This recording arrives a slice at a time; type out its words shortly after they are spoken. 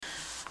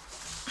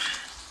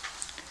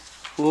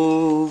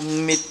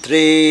Om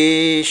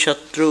Mitre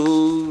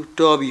Shatru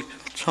Tobi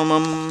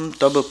Samam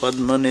Tab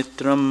Padma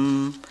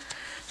Netram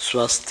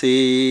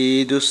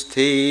Swasti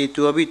Duste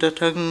Tu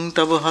Abitatang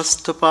Tab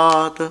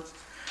Hastapata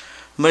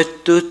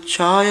Mrittu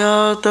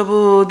Chaya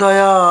Tabu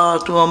Daya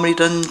Tu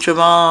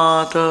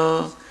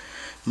Amritanchamata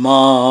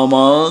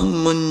Mamang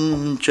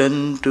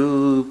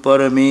Munchantu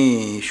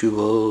Parame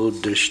Shubho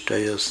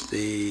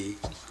Drishtayaste.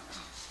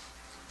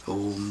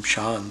 Om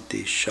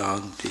Shanti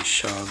Shanti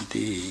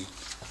Shanti.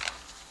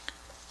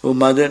 O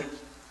Mother,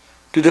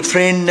 to the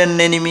friend and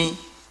enemy,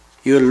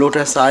 your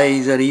lotus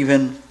eyes are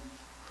even.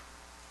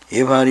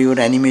 Ever your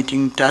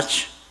animating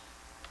touch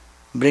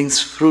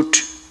brings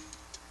fruit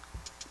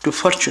to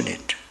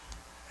fortunate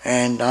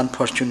and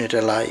unfortunate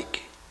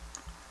alike.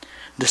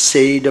 The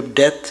shade of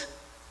death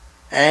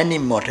and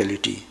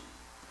immortality.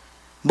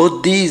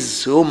 Both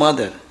these, O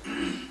Mother,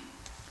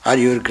 are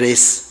your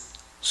grace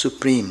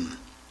supreme.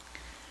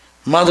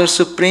 Mother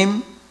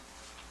Supreme,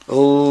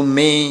 O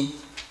may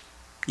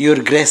your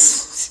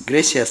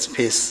gracious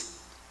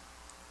face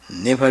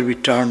never be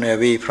turned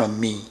away from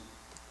me,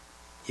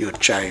 your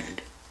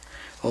child.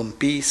 Om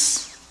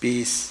peace,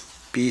 peace,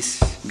 peace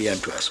be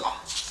unto us all.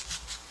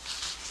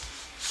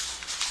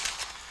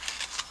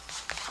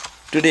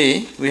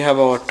 Today we have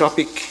our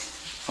topic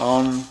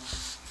on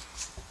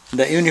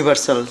the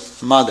Universal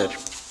Mother.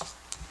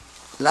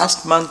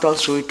 Last month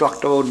also we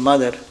talked about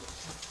Mother,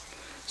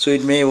 so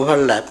it may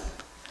overlap.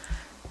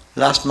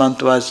 Last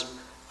month was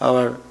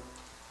our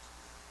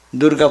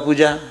Durga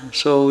Puja,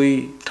 so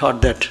we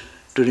thought that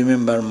to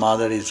remember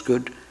Mother is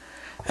good.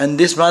 And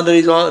this month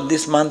is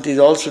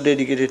also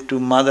dedicated to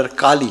Mother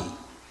Kali,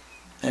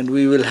 and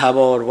we will have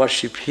our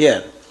worship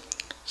here.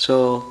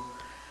 So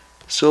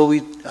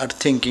we are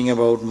thinking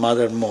about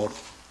Mother more.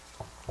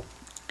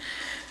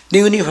 The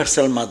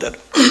Universal Mother.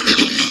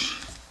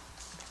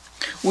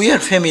 We are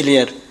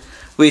familiar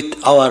with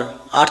our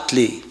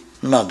earthly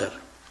mother.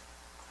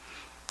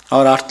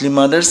 Our earthly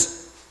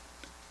mothers,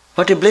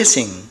 what a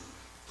blessing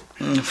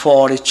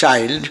for a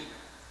child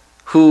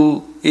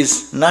who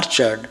is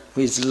nurtured,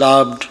 who is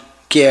loved,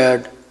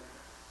 cared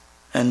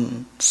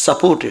and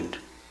supported,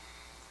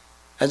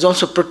 as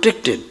also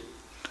protected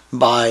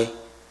by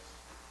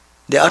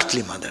the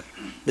earthly mother.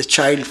 The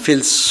child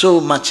feels so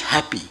much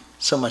happy,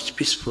 so much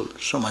peaceful,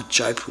 so much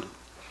joyful.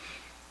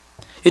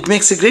 It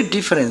makes a great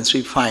difference,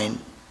 we find,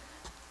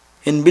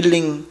 in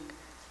building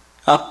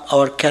up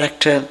our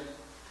character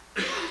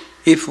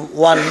if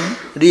one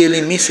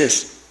really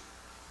misses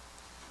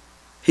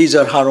his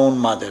or her own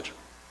mother,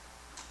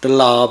 the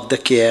love, the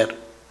care,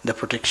 the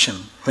protection,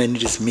 when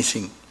it is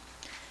missing.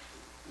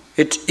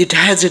 It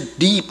has a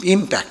deep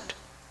impact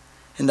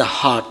in the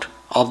heart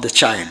of the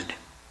child.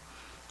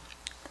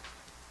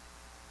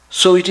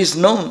 So it is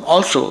known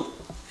also,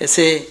 as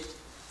a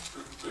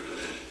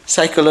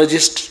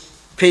psychologist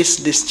face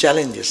these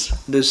challenges,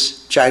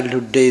 these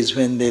childhood days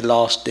when they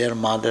lost their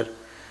mother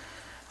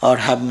or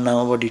have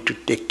nobody to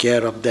take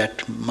care of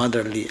that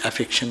motherly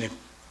affectionately,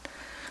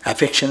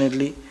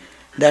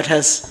 that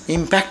has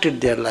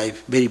impacted their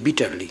life very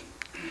bitterly.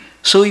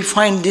 So we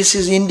find this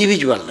is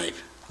individual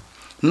life.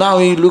 Now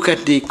we look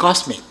at the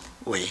cosmic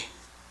way.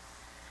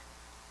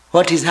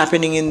 What is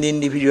happening in the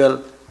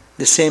individual,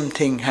 the same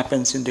thing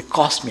happens in the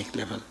cosmic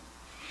level.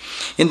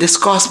 In this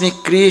cosmic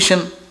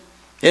creation,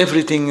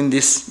 everything in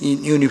this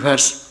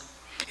universe,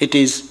 it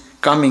is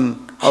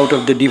coming out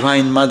of the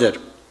Divine Mother,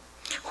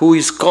 who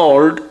is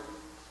called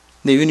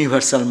the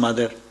Universal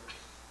Mother.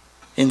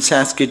 In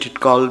Sanskrit it is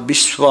called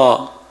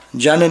Vishwa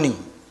Janani,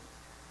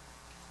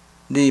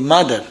 the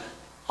mother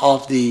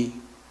of the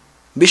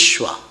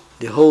Vishwa,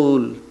 the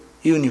whole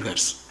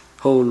universe,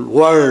 whole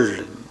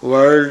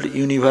world,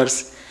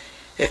 universe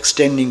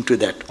extending to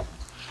that.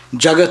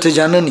 Jagat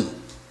Janani.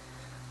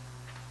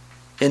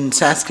 In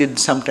Sanskrit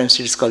sometimes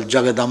it is called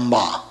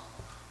Jagadamba.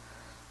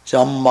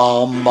 So Amba,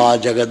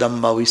 Amba,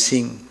 Jagadamba, we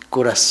sing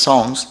chorus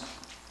songs.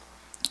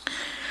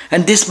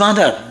 And this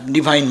mother,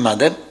 Divine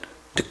Mother,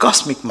 the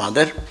cosmic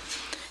mother,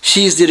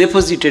 she is the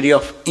repository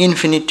of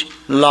infinite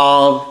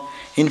love,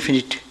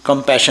 infinite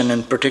compassion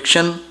and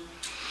protection.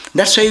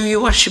 That's why we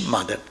worship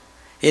Mother.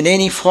 In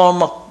any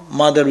form of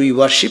Mother we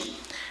worship,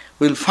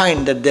 we'll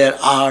find that there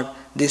are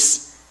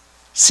these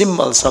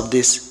symbols of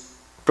this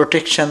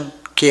protection,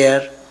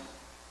 care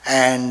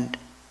and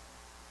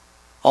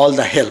all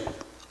the help,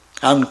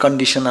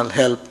 unconditional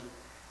help.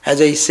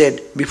 As I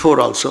said before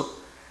also,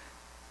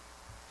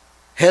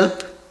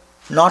 help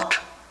not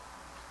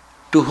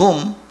to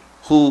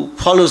who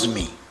follows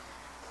me.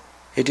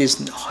 It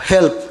is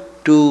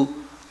help to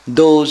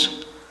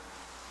those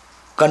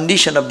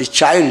condition of the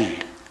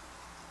child,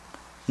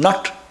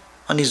 not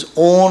on his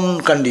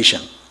own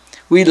condition.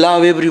 We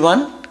love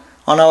everyone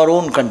on our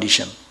own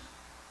condition.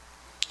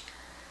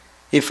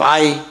 If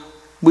I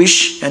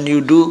wish and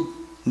you do,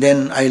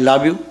 then I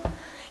love you.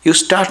 You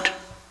start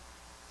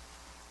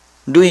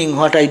doing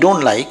what I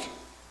don't like,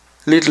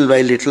 little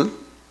by little,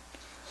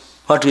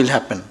 what will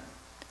happen?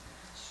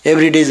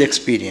 Everyday's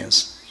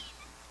experience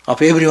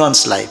of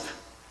everyone's life.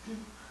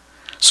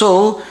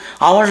 So,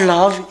 our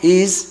love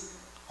is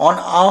on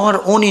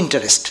our own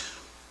interest.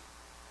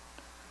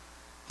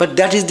 But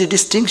that is the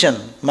distinction.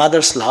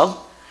 Mother's love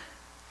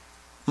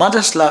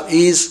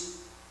is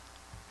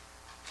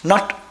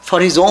not for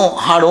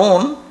her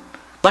own,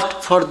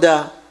 but for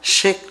the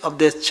sake of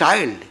the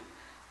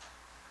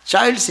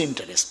child's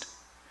interest.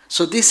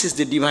 So this is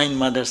the Divine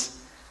Mother's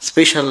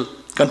special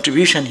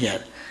contribution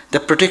here. The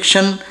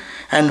protection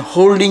and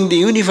holding the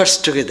universe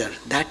together.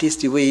 That is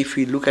the way, if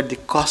we look at the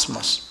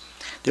cosmos,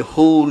 the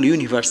whole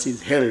universe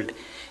is held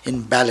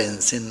in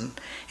balance, in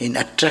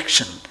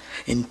attraction,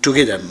 in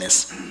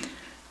togetherness.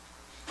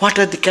 What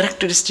are the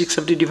characteristics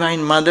of the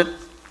Divine Mother?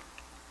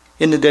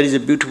 There is a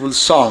beautiful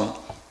song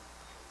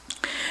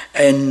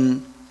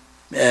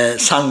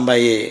sung by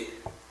a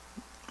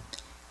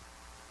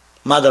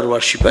mother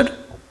worshipper.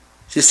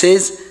 She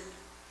says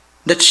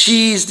that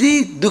she is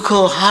the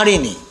Dukha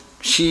Harini.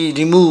 She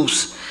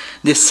removes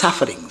the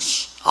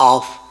sufferings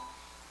of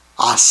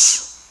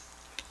us.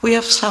 We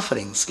have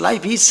sufferings.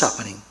 Life is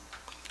suffering.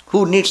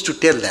 Who needs to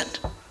tell that?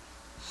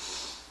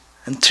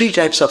 And 3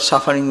 types of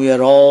suffering we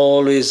are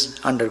always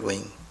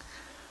undergoing.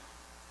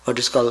 What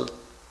is called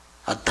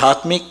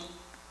Adhyatmic,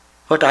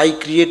 what I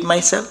create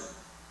myself,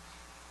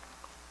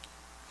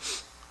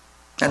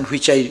 and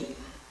which I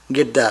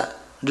get the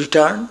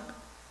return.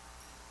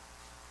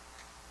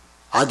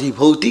 Adi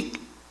Bhautik,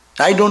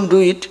 I don't do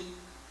it,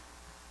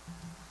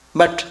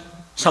 but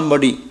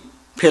somebody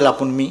fell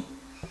upon me.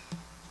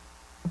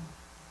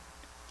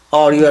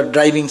 Or you are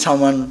driving,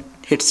 someone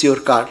hits your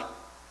car.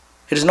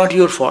 It is not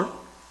your fault,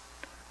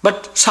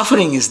 but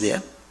suffering is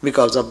there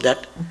because of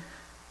that.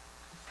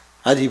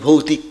 Adi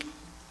Bhautik.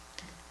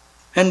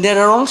 And there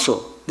are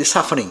also the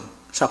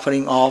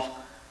suffering of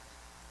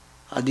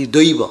Adi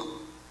Daiva,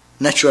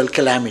 natural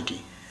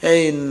calamity.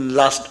 In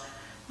last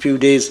few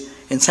days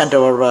in Santa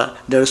Barbara,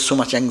 there is so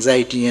much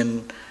anxiety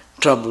and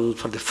trouble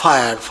for the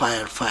fire,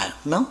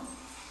 no?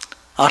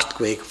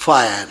 Earthquake,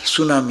 fire,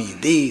 tsunami,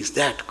 this,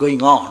 that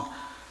going on.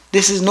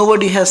 This is,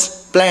 nobody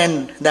has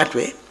planned that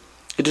way.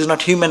 It is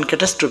not human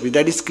catastrophe,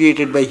 that is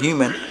created by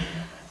human,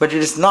 but it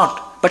is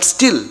not. But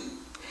still,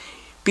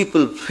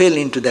 people fall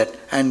into that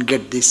and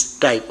get this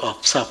type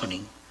of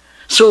suffering.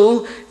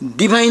 So,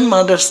 Divine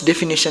Mother's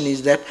definition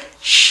is that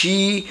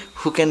she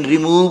who can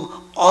remove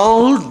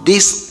all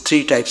these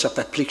 3 types of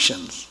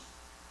afflictions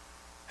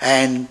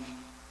and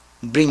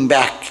bring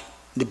back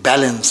the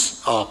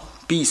balance of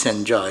peace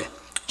and joy.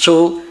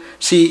 So,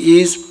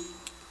 she is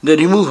the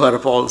remover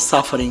of all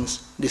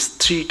sufferings, these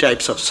 3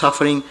 types of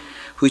suffering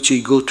which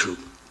we go through.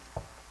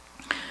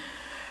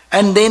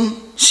 And then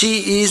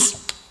she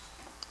is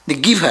the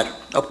giver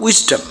of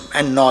wisdom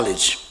and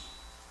knowledge.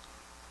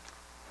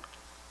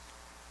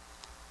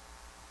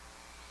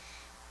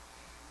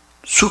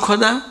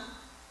 Sukhada,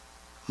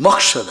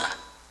 Mokshada.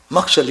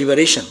 Moksha,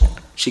 liberation.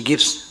 She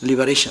gives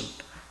liberation.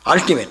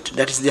 Ultimate,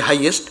 that is the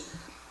highest.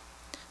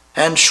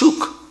 And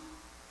Sukh,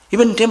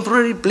 even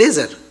temporary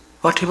pleasure,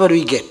 whatever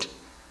we get.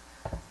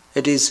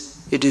 It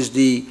is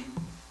the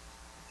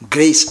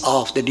grace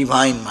of the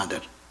Divine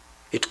Mother.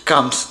 It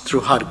comes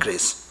through her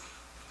grace.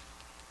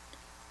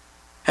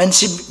 And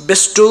she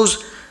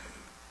bestows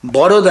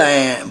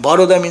Baroda.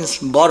 Baroda means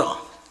Baro,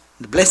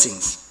 the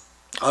blessings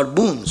or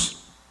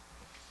boons,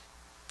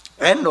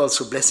 and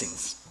also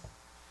blessings.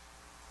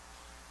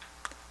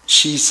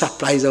 She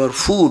supplies our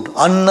food,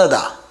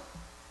 Annada.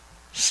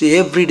 See,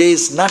 every day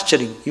is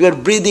nurturing. You are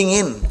breathing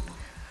in.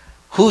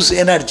 Whose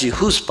energy,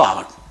 whose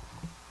power?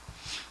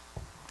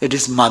 It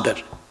is Mother.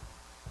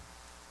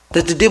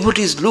 That the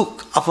devotees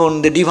look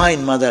upon the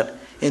Divine Mother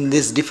in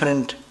these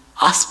different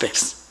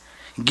aspects.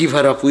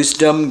 Giver of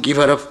wisdom,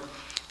 giver of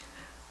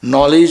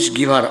knowledge,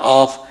 giver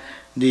of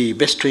the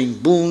bestowing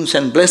boons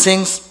and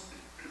blessings,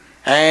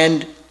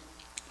 and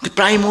the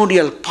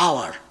primordial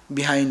power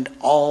behind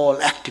all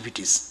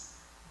activities,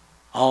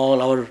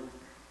 all our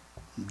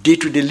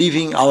day-to-day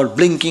living, our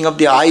blinking of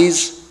the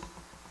eyes,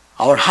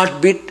 our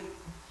heartbeat,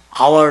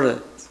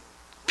 our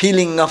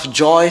feeling of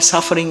joy,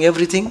 suffering,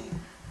 everything.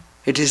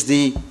 It is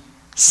the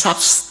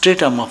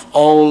substratum of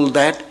all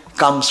that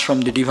comes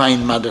from the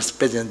Divine Mother's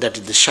presence, that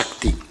is the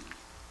Shakti.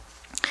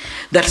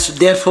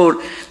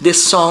 Therefore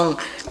this song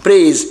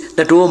prays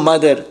that, O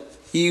Mother,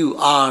 you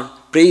are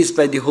praised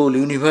by the whole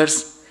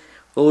universe.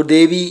 O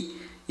Devi,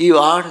 you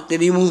are the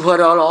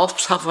remover of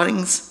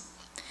sufferings.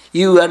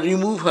 You are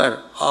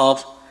remover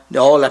of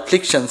all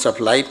afflictions of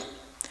life.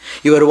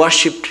 You are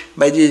worshipped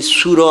by the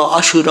Sura,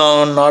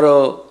 Ashura,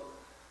 Nara,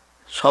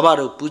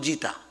 Sabaro,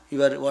 Pujita.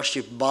 You are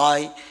worshipped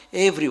by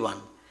everyone.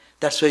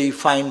 That's why you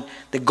find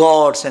the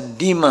gods and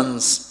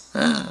demons,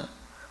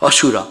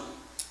 Ashura.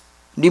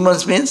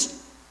 Demons means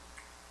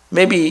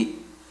maybe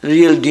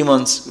real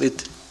demons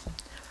with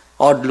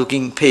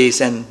odd-looking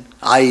face and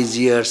eyes,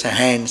 ears,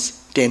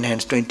 hands, 10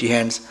 hands, 20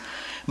 hands.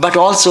 But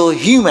also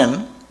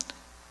human,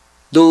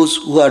 those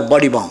who are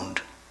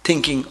body-bound,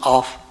 thinking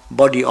of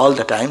body all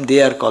the time,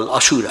 they are called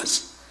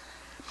Asuras.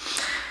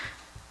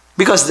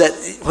 Because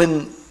that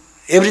when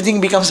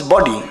everything becomes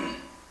body,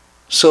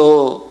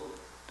 so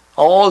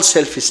all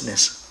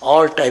selfishness,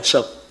 all types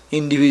of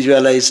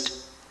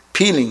individualized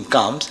feeling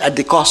comes at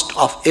the cost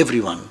of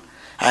everyone.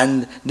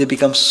 And they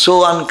become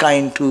so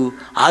unkind to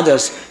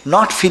others,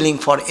 not feeling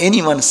for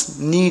anyone's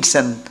needs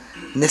and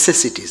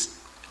necessities,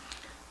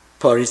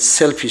 for its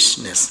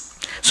selfishness.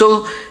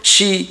 So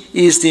she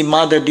is the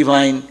Mother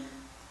Divine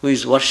who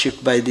is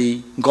worshipped by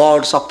the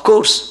gods, of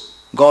course.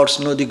 Gods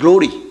know the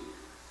glory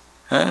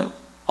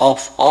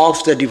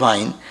of the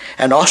divine.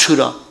 And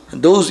Asura,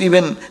 those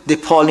even they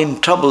fall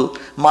in trouble,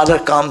 Mother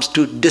comes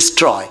to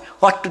destroy.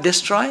 What to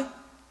destroy?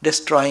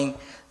 Destroying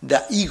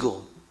the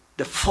ego,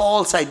 the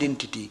false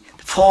identity,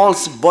 the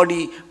false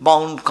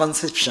body-bound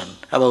conception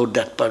about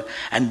that person.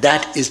 And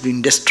that is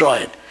being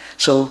destroyed.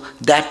 So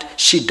that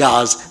she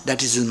does,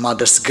 that is in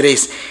Mother's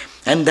grace.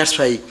 And that's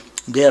why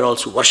they are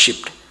also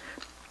worshipped.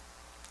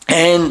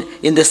 And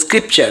in the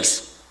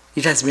scriptures,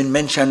 it has been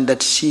mentioned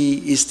that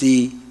she is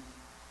the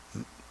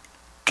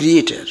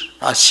creator.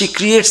 She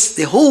creates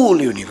the whole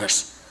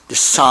universe. The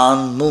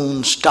sun,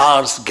 moon,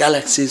 stars,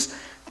 galaxies,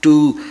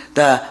 to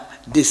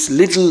this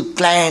little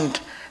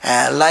plant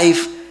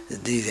life,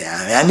 the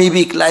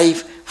amoebic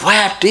life,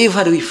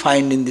 whatever we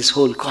find in this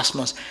whole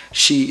cosmos,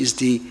 she is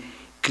the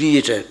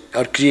creator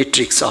or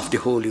creatrix of the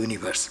whole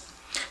universe.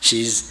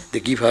 She is the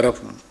giver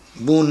of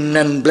boon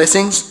and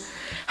blessings,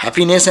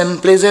 happiness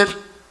and pleasure,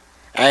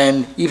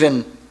 and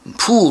even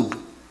food,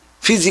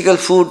 physical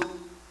food,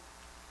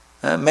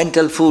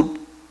 mental food,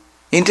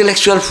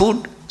 intellectual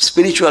food,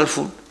 spiritual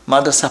food.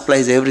 Mother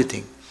supplies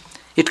everything.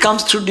 It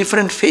comes through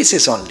different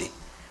phases only.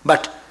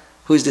 But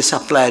who is the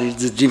supplier?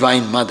 It's the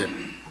Divine Mother.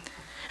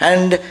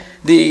 And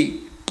the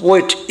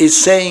poet is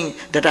saying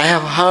that I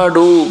have heard,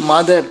 O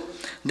Mother,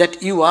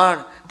 that you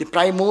are the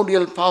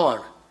primordial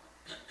power,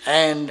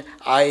 and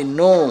I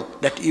know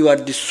that you are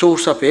the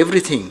source of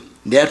everything.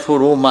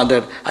 Therefore, O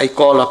Mother, I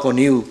call upon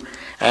you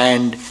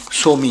and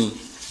show me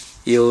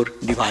your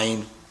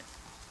divine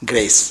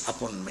grace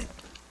upon me.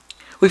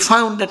 We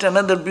found that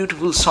another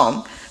beautiful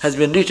song has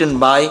been written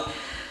by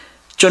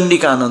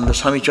Chandikananda,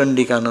 Swami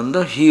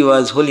Chandikananda. He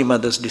was Holy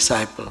Mother's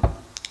disciple.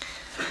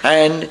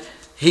 And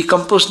he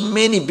composed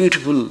many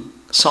beautiful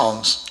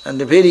songs, and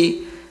they're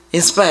very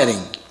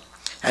inspiring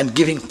and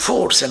giving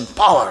force and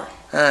power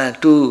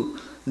to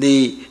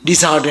the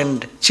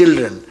disheartened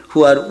children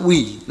who are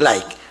we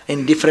like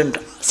in different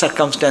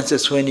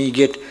circumstances when we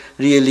get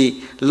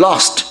really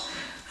lost.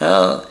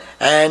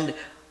 And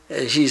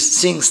he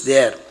sings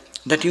there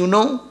that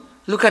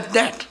look at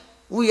that.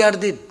 We are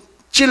the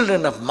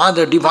children of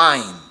Mother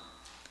Divine.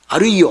 Are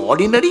we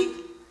ordinary?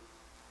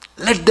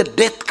 Let the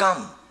death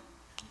come.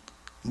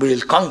 We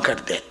will conquer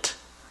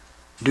death.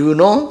 Do you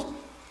know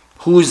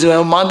who is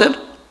our mother?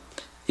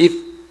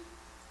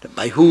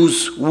 By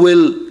whose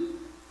will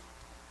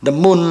the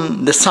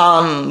moon, the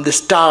sun, the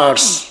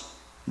stars,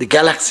 the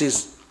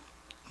galaxies,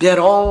 they are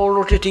all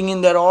rotating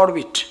in their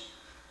orbit.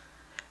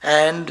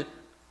 And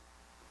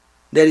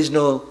there is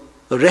no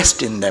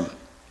rest in them.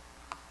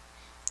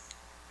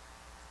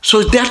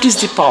 So that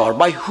is the power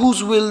by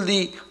whose will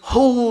the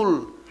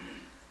whole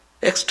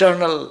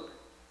external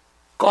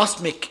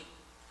cosmic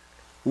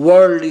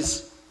world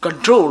is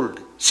controlled.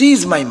 She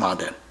is my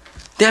mother.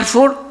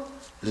 Therefore,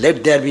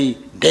 let there be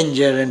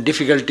danger and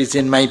difficulties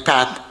in my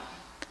path.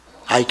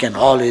 I can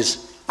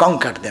always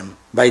conquer them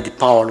by the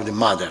power of the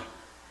mother.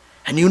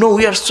 And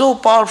we are so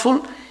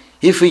powerful.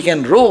 If we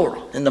can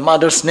roar in the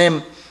mother's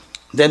name,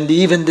 then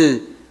even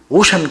the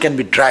ocean can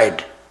be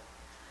dried.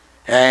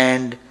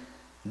 And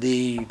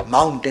the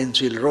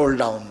mountains will roll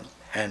down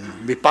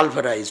and be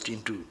pulverized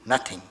into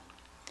nothing.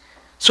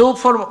 So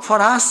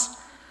for us,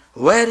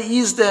 where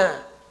is the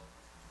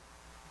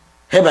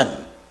heaven?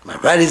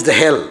 Where is the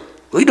hell?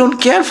 We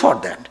don't care for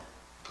that.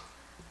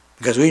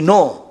 Because we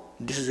know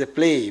this is a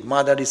play,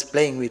 Mother is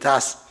playing with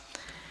us.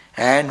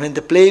 And when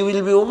the play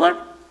will be over,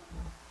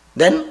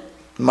 then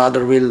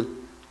Mother will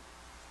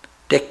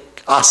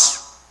take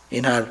us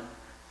in her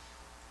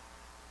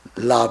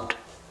loved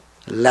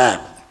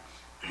lap,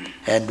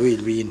 and we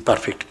will be in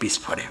perfect peace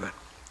forever.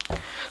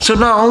 So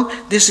now,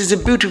 this is a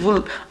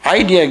beautiful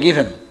idea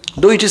given,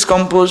 though it is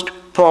composed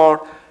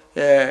for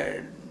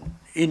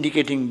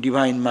indicating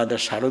Divine Mother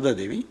Saroda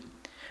Devi,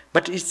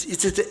 but it's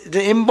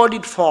the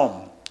embodied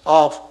form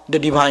of the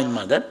Divine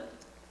Mother.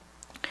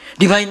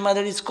 Divine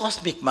Mother is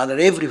cosmic Mother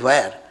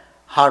everywhere.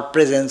 Her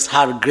presence,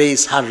 her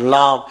grace, her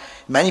love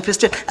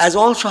manifested as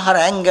also her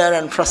anger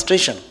and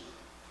frustration.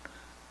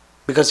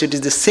 Because it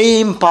is the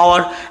same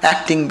power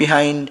acting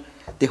behind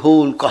the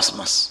whole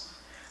cosmos.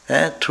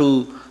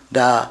 Through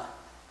the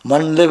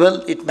one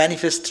level, it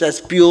manifests as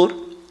pure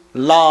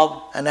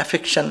love and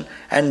affection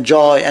and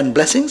joy and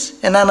blessings.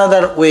 In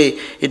another way,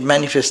 it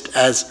manifests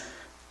as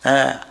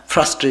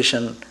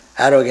frustration,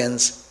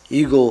 arrogance,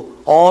 ego,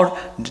 or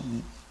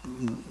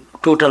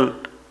total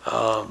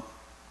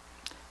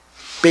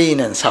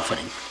pain and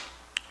suffering.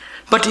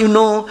 But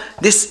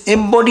this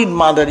embodied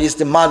mother is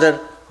the mother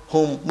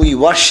whom we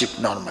worship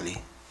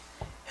normally.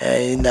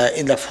 In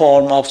the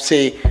form of,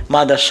 say,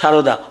 Mother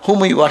Saroda, whom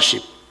we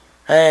worship.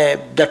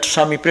 That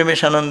Swami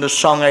Premeshananda's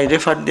song I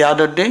referred the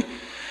other day,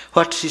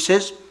 what she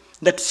says,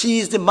 that she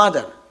is the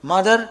mother.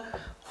 Mother,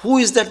 who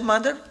is that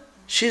mother?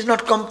 she is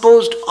not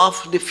composed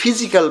of the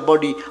physical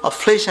body of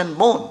flesh and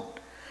bone.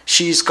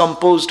 She is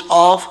composed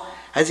of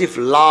as if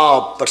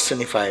love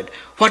personified.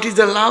 What is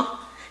the love?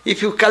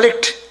 If you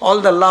collect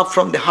all the love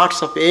from the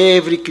hearts of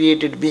every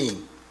created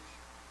being,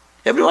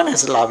 everyone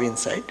has love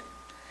inside.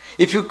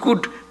 If you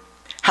could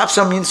have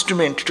some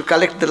instrument to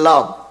collect the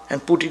love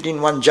and put it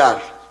in one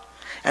jar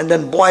and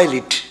then boil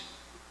it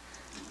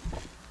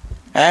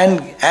and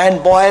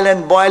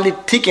boil it,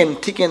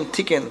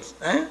 thickens.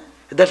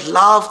 That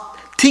love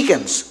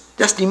thickens.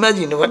 Just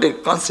imagine what a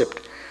concept.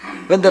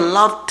 When the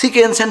love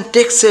thickens and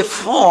takes a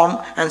form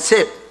and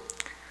shape,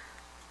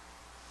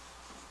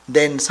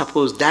 then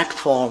suppose that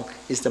form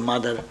is the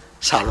Mother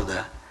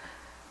Saroda.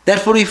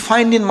 Therefore we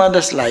find in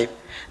Mother's life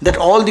that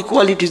all the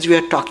qualities we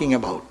are talking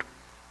about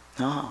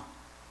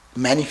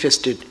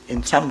manifested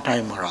in some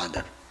time or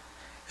other.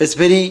 It's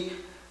very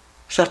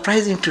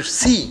surprising to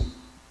see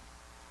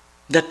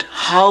that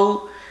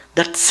how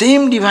that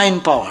same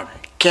divine power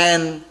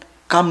can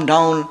come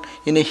down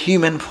in a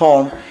human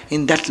form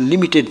in that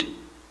limited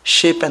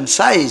shape and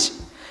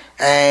size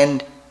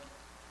and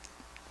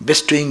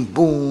bestowing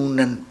boon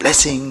and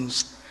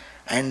blessings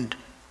and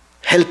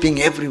helping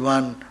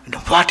everyone in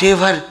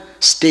whatever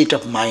state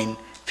of mind,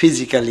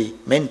 physically,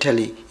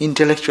 mentally,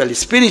 intellectually,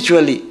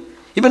 spiritually.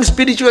 Even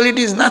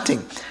spirituality is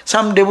nothing.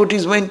 Some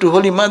devotees went to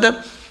Holy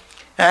Mother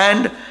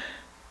and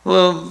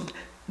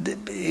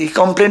he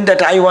complained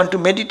that I want to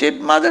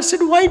meditate. Mother said,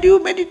 why do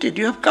you meditate?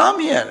 You have come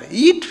here.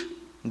 Eat,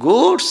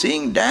 go,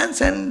 sing, dance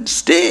and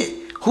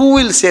stay. Who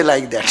will say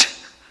like that?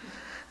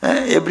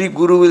 Every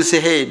guru will say,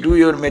 hey, do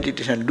your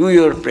meditation, do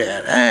your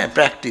prayer,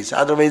 practice.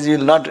 Otherwise you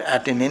will not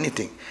attain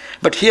anything.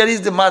 But here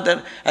is the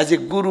Mother, as a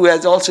guru,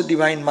 as also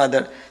Divine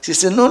Mother. She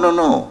says,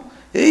 no.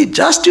 Hey,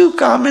 just you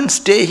come and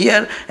stay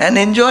here and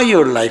enjoy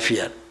your life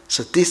here.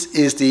 So this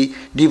is the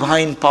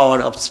divine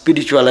power of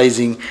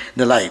spiritualizing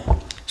the life.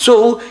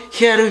 So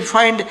here we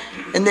find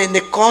in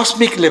the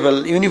cosmic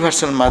level,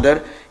 Universal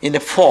Mother in the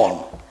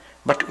form.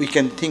 But we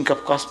can think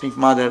of Cosmic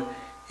Mother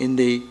in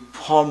the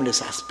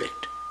formless aspect.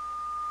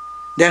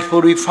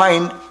 Therefore we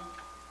find,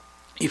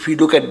 if we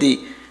look at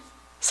the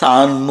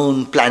sun,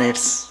 moon,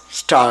 planets,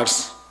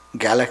 stars,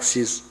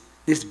 galaxies,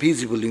 this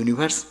visible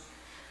universe,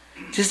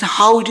 this is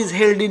how it is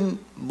held in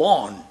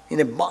bond,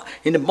 in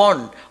a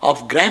bond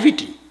of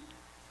gravity.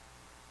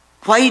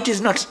 Why it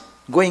is not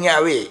going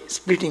away,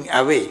 splitting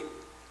away?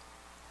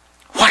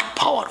 What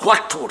power,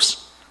 what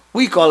force?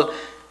 We call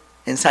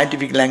in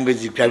scientific language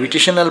the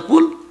gravitational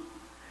pull.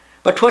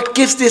 But what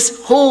keeps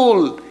this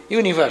whole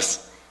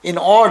universe in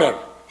order,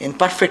 in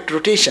perfect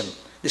rotation?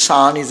 The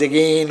sun is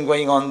again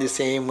going on the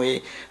same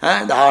way,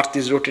 the earth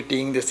is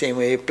rotating the same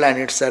way,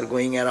 planets are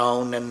going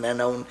around and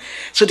around.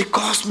 So the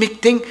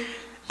cosmic thing,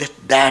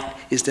 that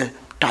is the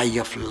tie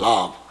of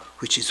love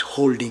which is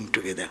holding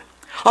together.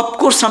 Of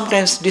course,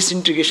 sometimes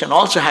disintegration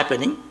also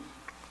happening.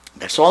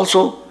 That's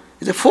also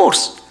is a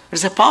force,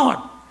 it's a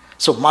power.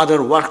 So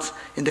Mother works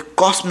in the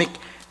cosmic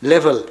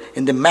level,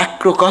 in the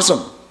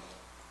macrocosm,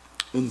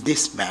 in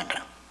this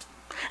matter.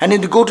 And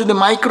if we go to the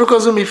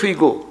microcosm, if we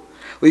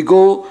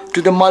go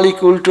to the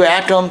molecule, to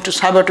atom, to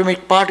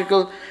subatomic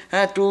particle,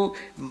 to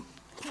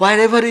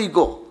wherever we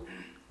go,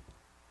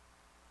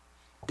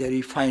 there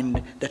we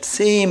find that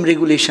same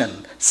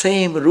regulation,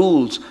 same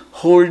rules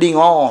holding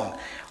on,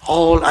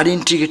 all are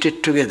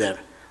integrated together.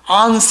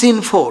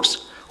 Unseen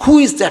force. Who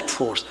is that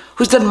force?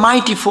 Who is that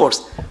mighty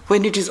force?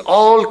 When it is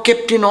all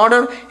kept in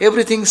order,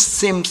 everything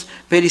seems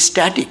very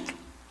static.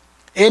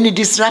 Any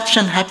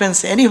disruption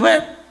happens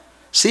anywhere,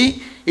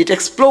 see, it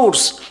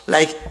explodes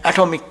like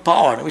atomic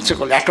power, which is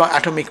called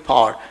atomic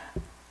power,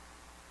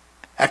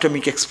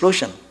 atomic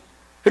explosion.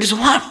 It is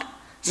what?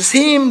 The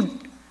same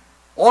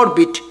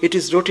orbit, it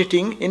is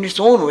rotating in its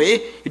own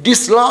way,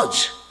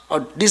 dislodge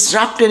or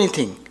disrupt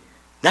anything.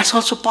 That's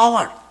also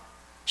power.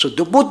 So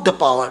both the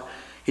power,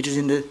 it is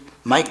in the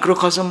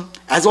microcosm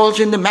as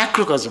also in the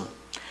macrocosm.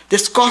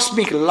 This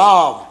cosmic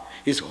love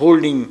is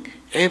holding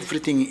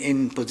everything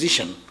in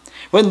position.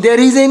 When there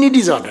is any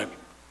disorder,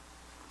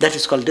 that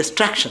is called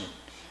distraction.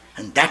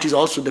 And that is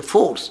also the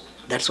force.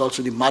 That's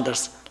also the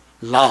Mother's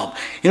love.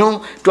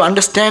 To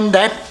understand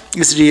that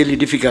is really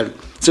difficult.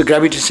 So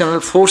gravitational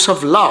force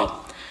of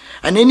love.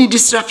 And any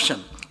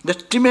disruption, the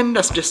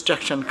tremendous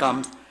destruction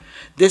comes,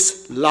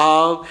 this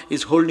love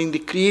is holding the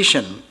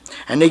creation.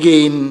 And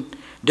again,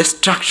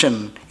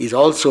 destruction is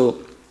also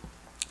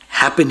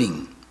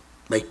happening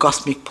by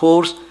cosmic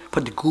force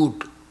for the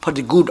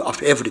good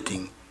of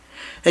everything.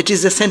 It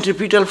is the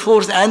centripetal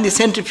force and the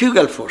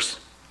centrifugal force.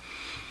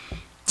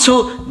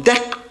 So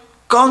that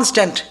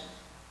constant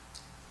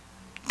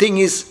thing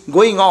is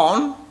going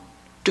on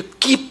to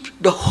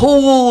keep the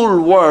whole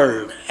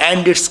world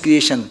and its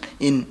creation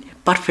in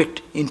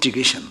perfect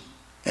integration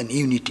and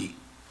unity.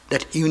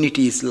 That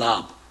unity is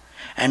love.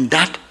 And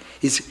that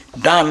is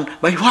done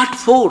by what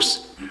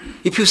force?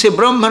 If you say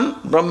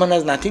Brahman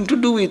has nothing to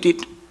do with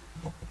it.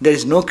 There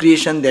is no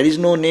creation, there is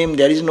no name,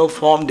 there is no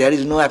form, there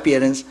is no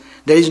appearance,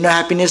 there is no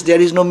happiness,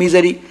 there is no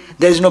misery,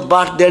 there is no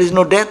birth, there is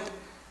no death.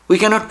 We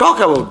cannot talk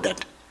about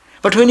that.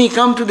 But when we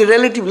come to the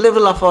relative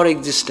level of our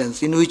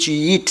existence, in which we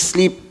eat,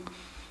 sleep,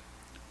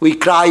 we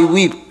cry,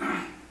 weep,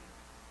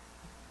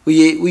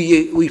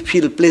 we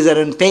feel pleasure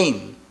and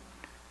pain,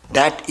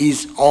 that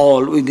is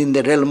all within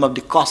the realm of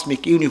the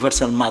cosmic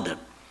universal mother.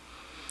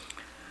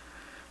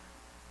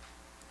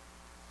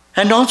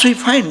 And also we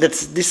find that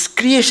this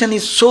creation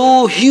is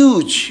so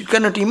huge, you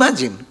cannot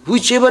imagine.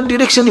 Whichever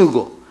direction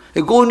you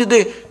go into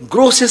the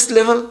grossest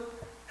level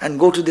and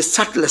go to the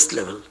subtlest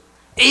level.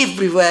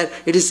 Everywhere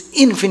it is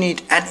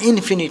infinite and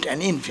infinite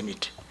and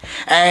infinite.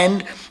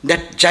 And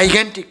that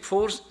gigantic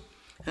force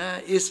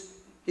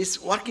is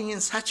working in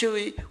such a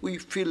way we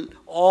feel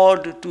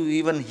awed to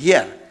even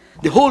hear.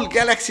 The whole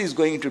galaxy is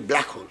going into a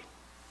black hole.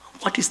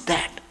 What is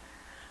that?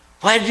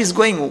 Where it is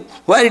going?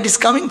 Where it is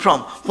coming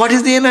from? What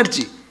is the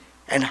energy?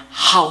 And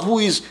who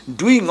is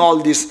doing all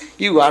this?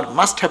 You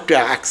must have to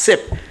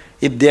accept,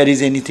 if there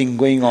is anything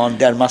going on,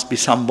 there must be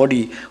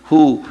somebody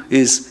who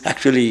is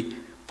actually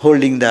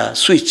holding the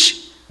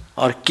switch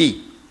or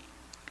key.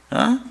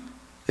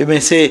 You may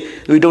say,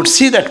 we don't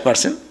see that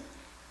person,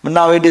 but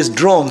nowadays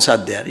drones are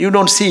there. You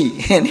don't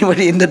see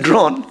anybody in the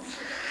drone,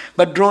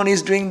 but drone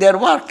is doing their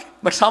work,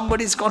 but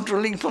somebody is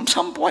controlling from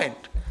some point.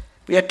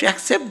 We have to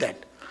accept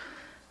that.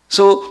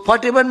 So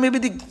whatever may be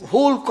the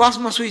whole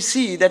cosmos, we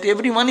see that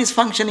everyone is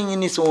functioning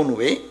in his own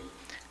way,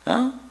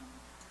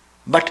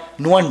 but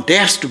no one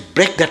dares to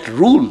break that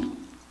rule.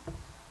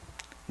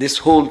 This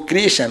whole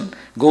creation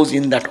goes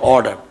in that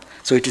order.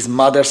 So it is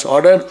mother's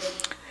order,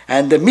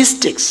 and the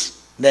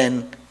mystics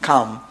then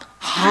come,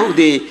 how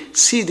they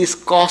see this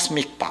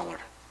cosmic power.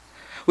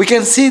 We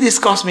can see this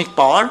cosmic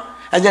power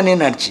as an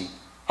energy.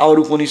 Our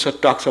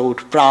Upanishad talks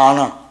about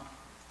prana.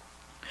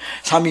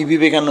 Swami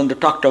Vivekananda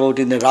talked about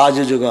in the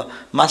Raja Yoga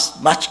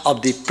much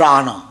of the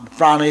prana.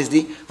 Prana is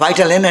the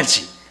vital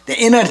energy, the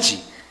energy.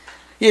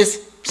 Yes,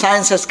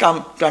 science has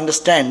come to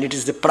understand it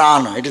is the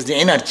prana, it is the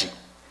energy.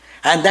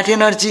 And that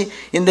energy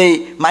in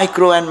the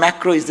micro and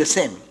macro is the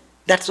same.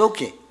 That's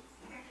okay.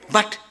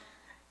 But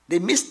the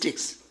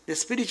mystics, the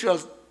spiritual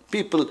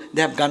people,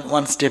 they have gone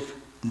one step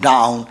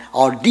down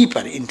or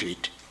deeper into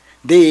it.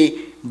 They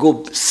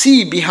go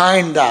see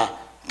behind the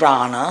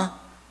prana,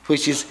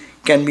 which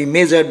can be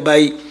measured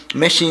by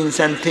machines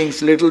and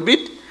things a little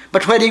bit,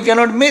 but where you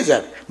cannot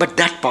measure, but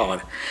that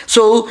power.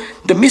 So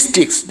the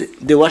mystics,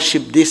 they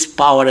worship this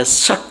power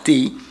as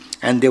Shakti,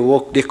 and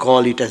they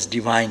call it as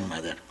Divine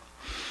Mother.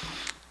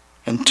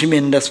 And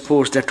tremendous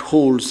force that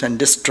holds and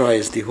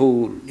destroys the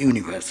whole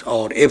universe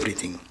or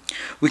everything.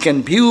 We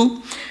can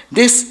view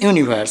this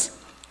universe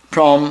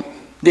from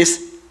this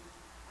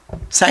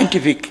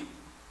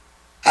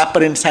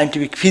apparent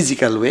scientific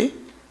physical way.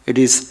 It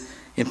is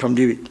in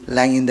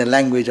the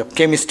language of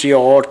chemistry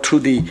or through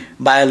the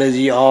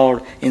biology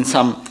or in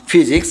some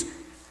physics.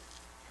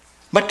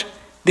 But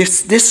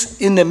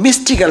this in the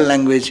mystical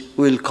language,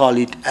 we will call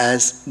it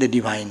as the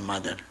Divine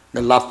Mother,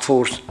 the love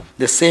force,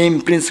 the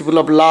same principle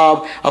of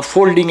love, of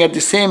folding at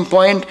the same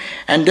point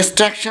and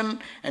destruction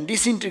and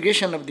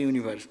disintegration of the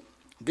universe.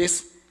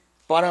 This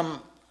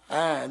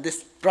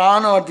this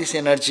prana or this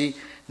energy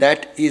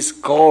that is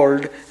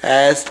called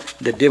as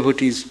the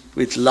devotees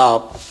with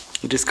love,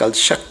 it is called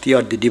Shakti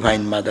or the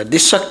Divine Mother.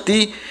 This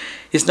Shakti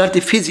is not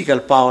the physical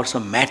powers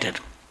of matter.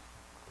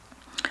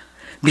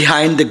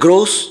 Behind the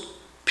gross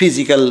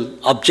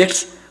physical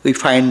objects, we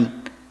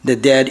find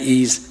that there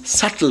is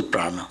subtle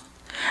prana.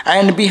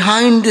 And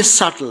behind this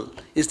subtle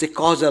is the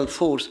causal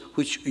force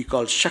which we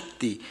call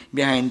Shakti.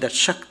 Behind that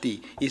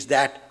Shakti is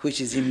that which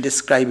is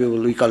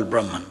indescribable, we call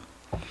Brahman.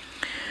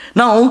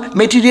 Now,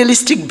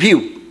 materialistic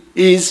view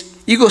is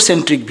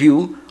egocentric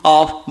view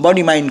of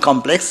body-mind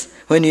complex.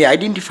 When we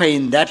identify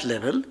in that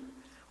level,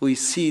 we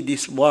see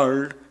this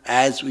world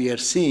as we are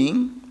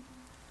seeing,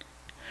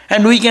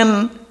 and we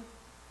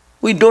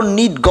don't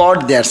need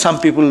God there. Some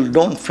people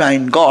don't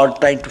find God,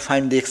 trying to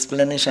find the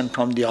explanation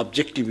from the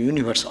objective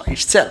universe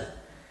itself.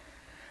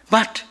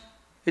 But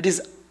it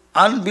is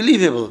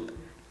unbelievable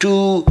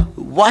to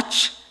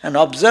watch and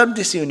observe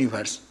this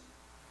universe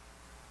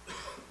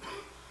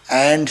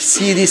and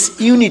see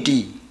this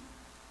unity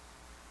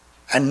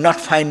and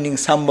not finding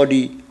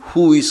somebody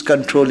who is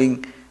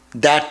controlling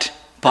that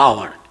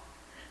power.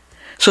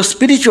 So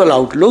spiritual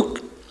outlook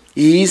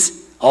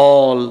is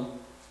all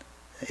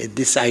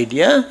this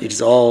idea, it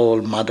is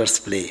all mother's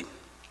play.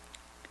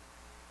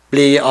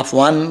 Play of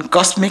one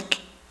cosmic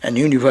and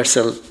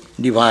universal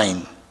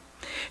divine.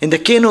 In the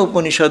Kena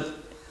Upanishad,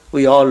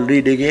 we all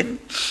read again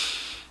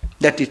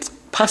that its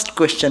first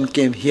question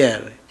came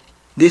here,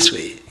 this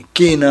way.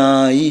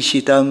 Kena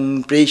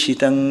ishitang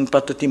preshitang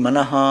patati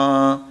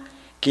manaha,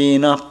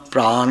 kena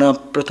prana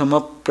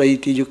prathama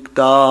praiti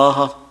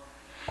yuktaha,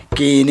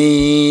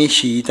 kene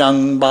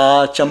shitang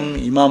bacham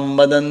imam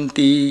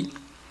vadanti,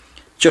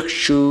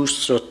 chakshu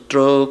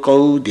srotra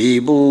kau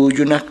devo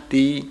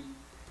yunakti.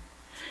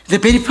 The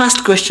very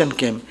first question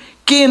came,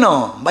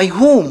 Kena, by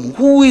whom?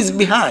 Who is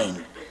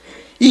behind?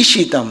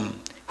 Ishitam,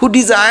 who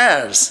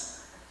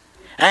desires?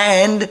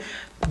 And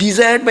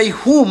desired by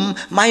whom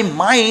my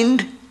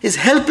mind is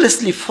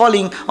helplessly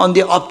falling on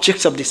the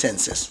objects of the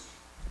senses.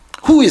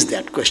 Who is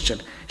that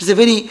question? It's a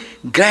very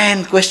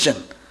grand question,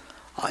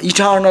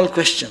 eternal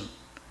question,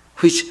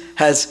 which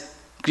has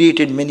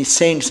created many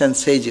saints and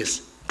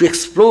sages to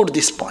explore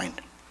this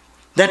point.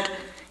 That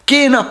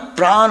kena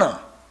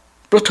prana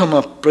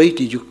prathama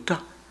praiti yukta.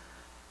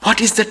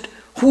 What is that?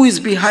 Who is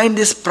behind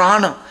this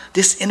prana,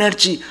 this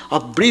energy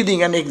of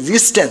breathing and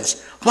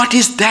existence? What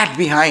is that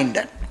behind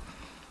that?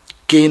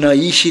 Kena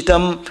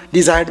ishitam,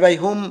 desired by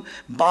whom?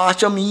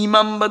 Bacham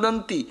imam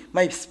vadanti,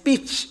 my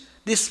speech,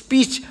 this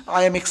speech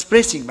I am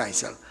expressing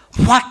myself.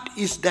 What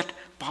is that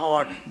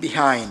power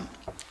behind?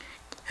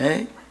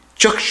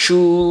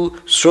 Chakshu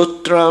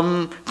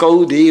srotram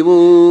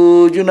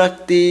kaudevo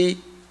junakti.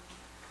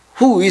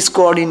 Who is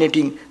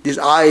coordinating these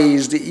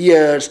eyes, the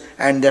ears,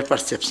 and their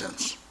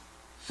perceptions?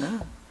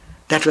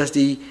 That was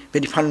the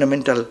very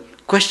fundamental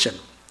question.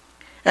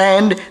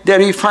 And there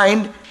we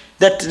find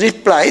that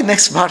reply,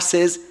 next verse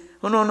says,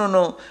 oh,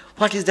 no.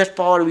 What is that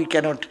power we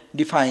cannot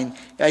define?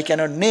 I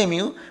cannot name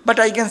you, but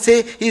I can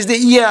say he is the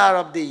ear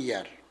of the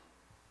ear.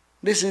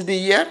 This is the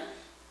ear.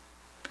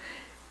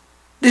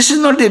 This is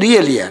not the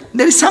real ear.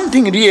 There is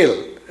something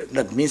real.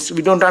 That means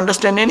we don't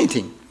understand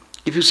anything.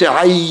 If you say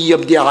eye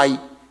of the eye,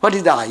 what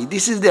is the eye?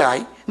 This is the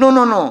eye.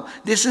 No.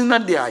 This is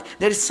not the eye.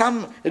 There is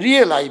some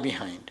real eye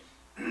behind.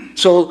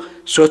 So,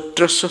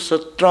 sotrasya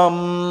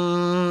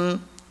sotram.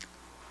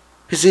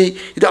 You see,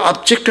 the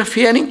object of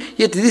hearing,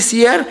 yet this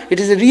ear, it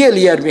is a real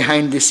ear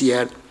behind this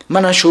ear.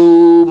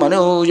 Manashu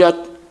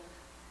manojat.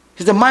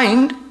 It's the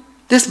mind,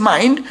 this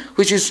mind,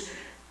 which is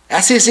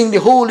assessing the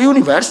whole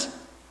universe.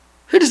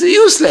 It is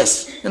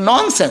useless,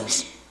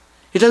 nonsense.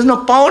 It has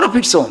no power of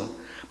its own.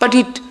 But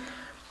it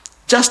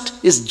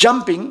just is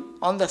jumping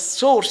on the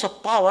source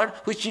of power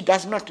which it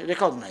does not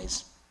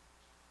recognize.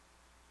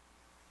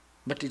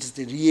 But it is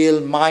the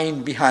real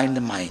mind behind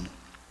the mind.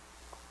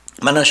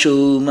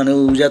 Manashu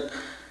manojat.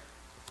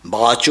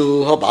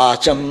 Vacho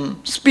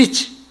vacham,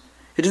 speech.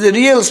 It is the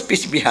real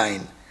speech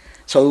behind.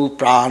 So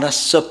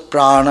pranasya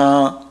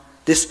prana,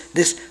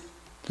 this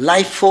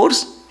life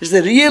force is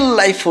the real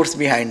life force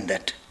behind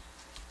that.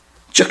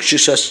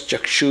 Chakshusas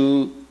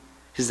chakshu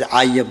is the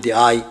eye of the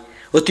eye.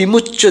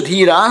 Utimuccha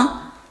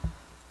dhira,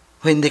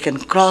 when they can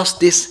cross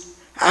this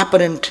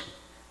apparent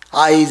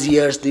eyes,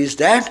 ears, this,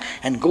 that,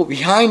 and go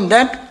behind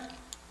that,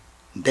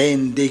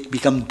 then they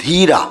become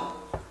dhira.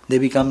 They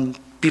become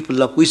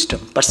people of wisdom,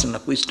 person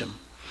of wisdom.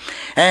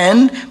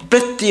 And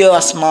pritya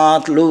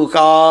asmat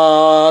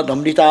loka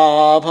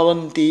damrita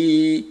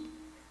bhavanti.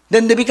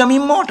 Then they become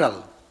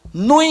immortal,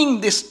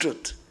 knowing this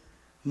truth,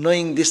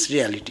 knowing this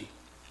reality.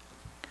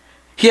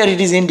 Here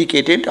it is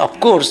indicated, of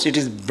course it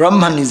is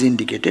Brahman is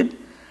indicated,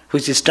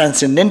 which is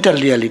transcendental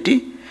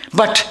reality,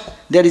 but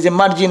there is a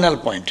marginal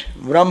point.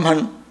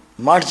 Brahman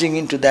merging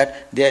into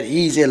that, there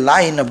is a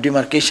line of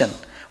demarcation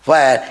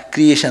where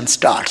creation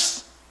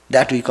starts.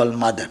 That we call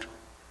mother.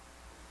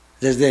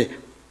 There is the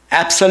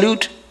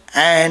absolute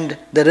and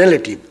the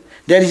relative.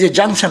 There is a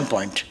junction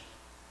point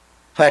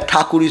where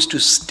Thakur is to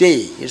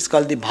stay. It's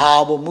called the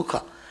Bhava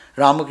Mukha.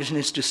 Ramakrishna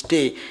is to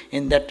stay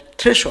in that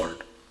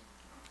threshold.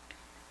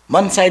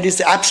 One side is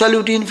the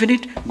absolute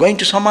infinite, going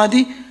to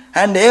Samadhi,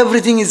 and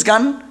everything is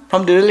gone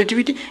from the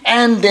relativity,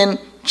 and then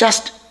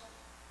just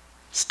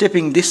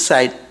stepping this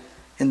side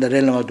in the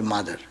realm of the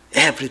mother.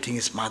 Everything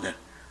is mother.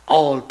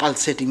 All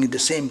pulsating with the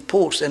same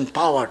force and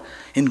power,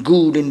 in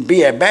good, in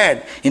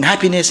bad, in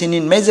happiness and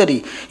in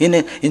misery,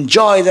 in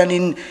joy and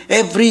in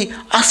every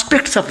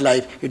aspects of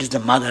life. It is the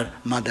mother.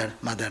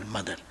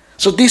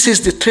 So this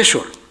is the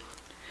threshold.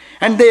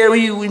 And there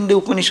in the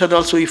Upanishad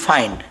also we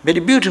find, very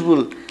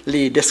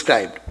beautifully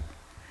described,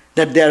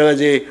 that there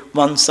was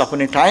once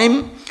upon a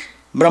time,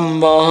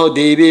 Brahma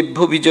Devebhyo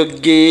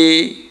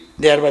Vijagye,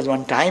 there was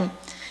one time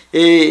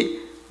a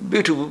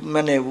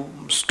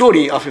beautiful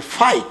story of a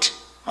fight.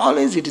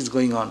 Always it is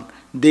going on.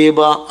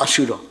 Deva,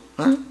 Ashura,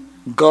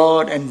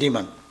 God and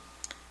demon.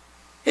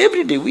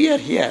 Every day we are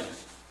here.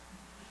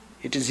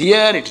 It is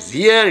here, it is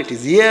here, it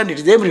is here, it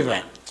is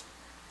everywhere.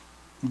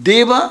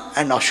 Deva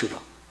and Ashura.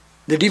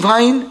 The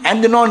divine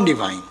and the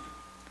non-divine.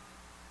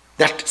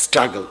 That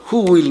struggle.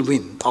 Who will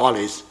win?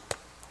 Always.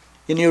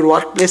 In your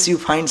workplace you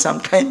find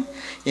sometime.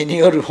 In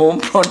your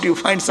home front you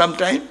find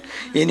sometime.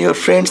 In your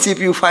friendship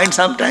you find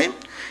sometime.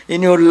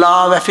 In your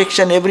love,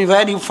 affection,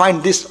 everywhere you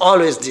find this,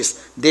 always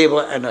this,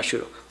 Deva and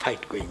Ashura,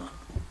 fight going on.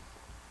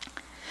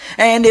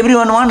 And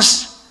everyone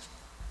wants,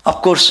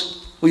 of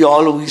course, we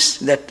all wish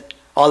that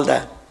all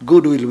the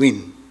good will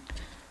win.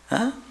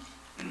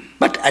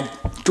 But at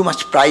too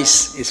much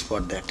price is for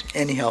that.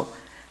 Anyhow,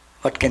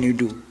 what can you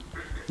do?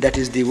 That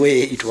is the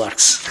way it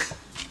works.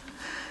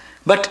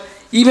 But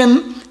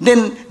even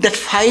then, that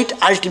fight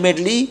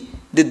ultimately,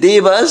 the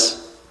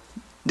Devas,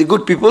 the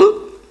good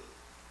people,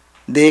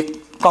 they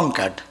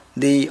conquered.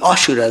 The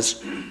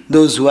Asuras,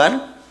 those who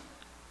are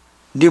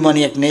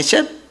demoniac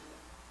nature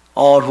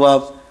or who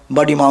have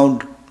body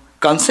mount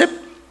concept,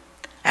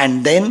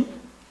 and then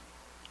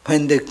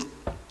when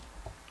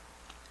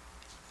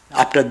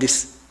after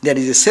this there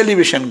is a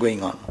celebration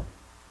going on,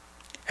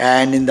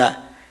 and in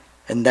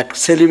that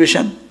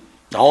celebration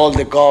all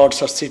the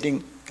gods are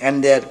sitting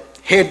and they are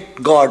head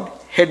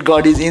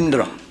god is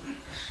Indra.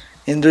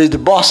 Indra is the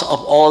boss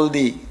of all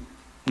the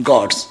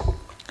gods.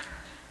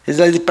 He's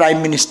like the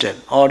prime minister,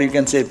 or you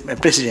can say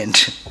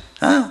president.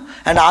 Huh?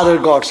 And other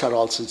gods are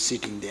also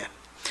sitting there.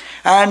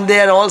 And they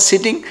are all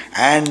sitting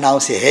and now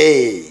say,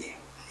 hey,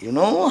 you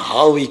know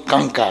how we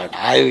conquered,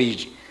 how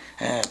we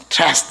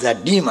thrashed the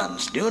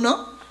demons, do you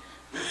know?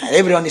 And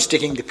everyone is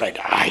taking the pride.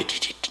 I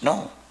did it.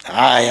 No,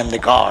 I am the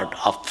god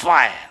of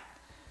fire.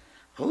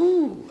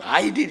 Oh,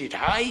 I did it.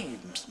 I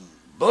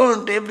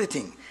burnt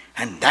everything.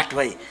 And that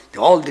way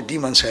all the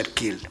demons were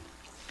killed.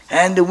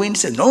 And the wind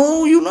said,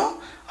 no, you know,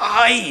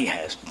 I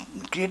have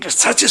created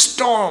such a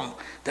storm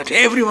that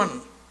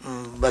everyone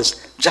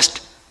was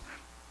just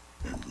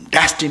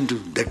dashed into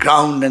the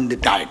ground and they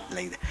died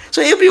like that.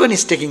 So everyone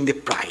is taking the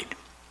pride.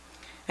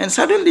 And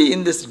suddenly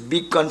in this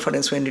big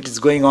conference when it is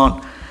going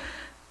on,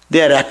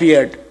 there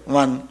appeared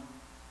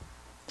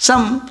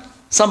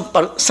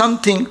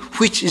something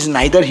which is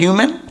neither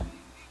human,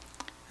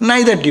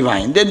 neither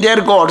divine. They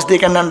are gods, they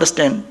can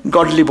understand,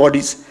 godly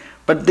bodies.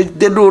 But they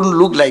don't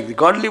look like the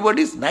godly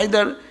bodies,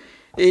 neither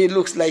it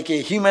looks like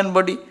a human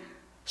body.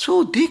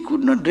 So they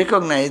could not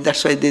recognize,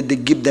 that's why they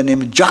give the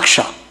name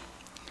Jaksha.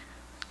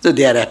 So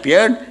there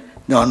appeared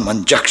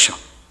one Jaksha.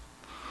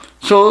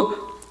 So,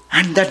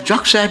 and that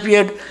Jaksha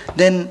appeared,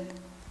 then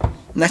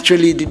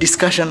naturally the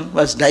discussion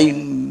was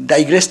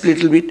digressed a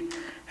little bit,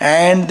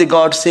 and the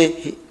gods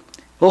say,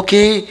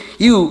 okay,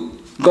 you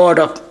god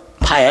of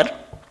fire,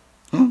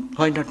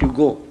 why don't you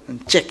go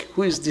and check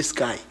who is this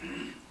guy?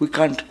 We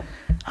can't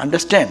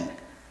understand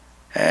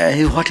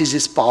what is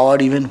his power,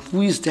 even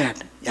who is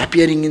that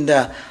appearing in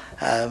the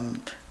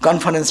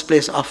conference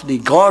place of the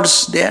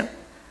gods there.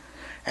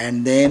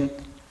 And then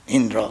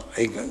Indra,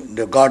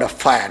 the god of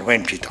fire,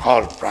 went with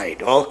all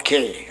pride.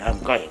 Okay, I'm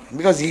going.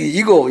 Because his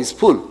ego is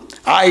full.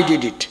 I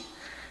did it.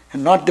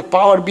 And not the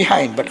power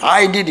behind, but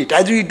I did it,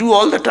 as we do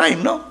all the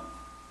time, no?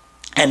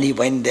 And he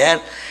went there,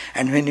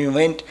 and when he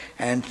went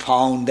and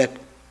found that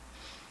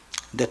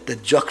the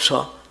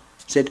Jaksha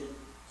said,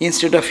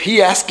 instead of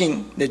he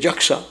asking the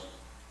Jaksha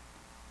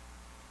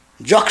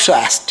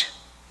asked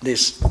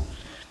this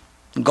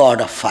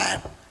god of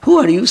fire, who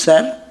are you,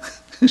 sir?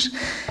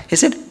 He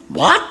said,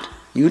 what?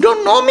 You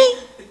don't know me?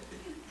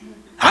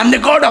 I'm the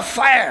god of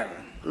fire.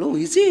 Oh,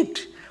 is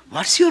it?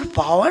 What's your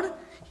power?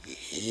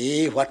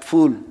 Hey, what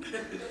fool.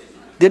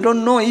 They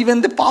don't know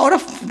even the power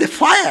of the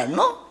fire,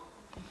 no?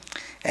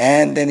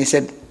 And then he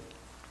said,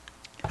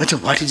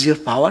 what is your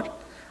power?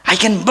 I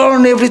can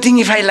burn everything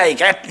if I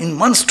like in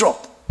one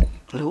stroke.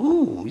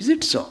 Oh, is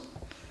it so?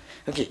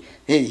 Okay,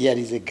 here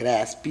is a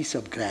piece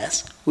of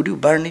grass. Would you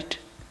burn it?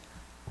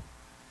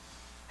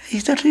 He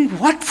thought,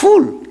 what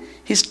fool?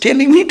 He's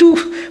telling me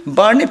to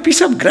burn a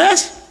piece of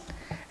grass.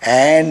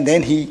 And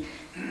then he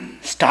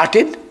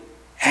started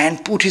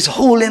and put his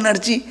whole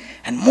energy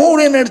and more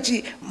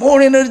energy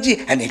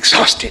and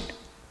exhausted.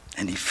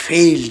 And he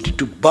failed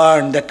to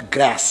burn that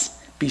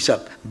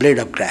blade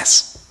of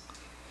grass.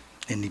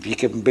 Then he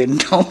became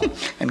bent down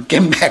and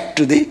came back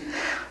to the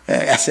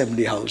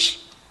assembly house.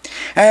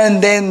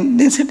 And then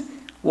they said,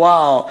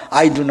 wow,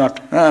 I do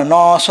not,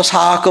 no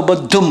sasaka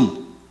baddhum.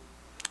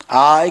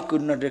 I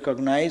could not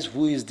recognize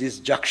who is this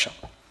Jaksha.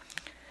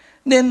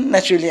 Then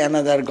naturally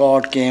another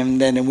god came,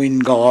 then a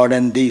wind god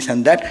and this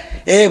and that.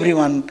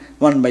 Everyone,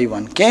 one by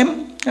one,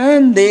 came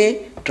and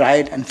they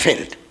tried and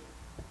failed.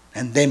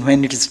 And then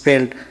when it is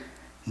failed,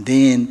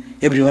 then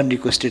everyone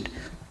requested,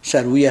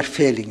 sir, we are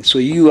failing. So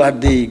you are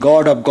the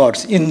god of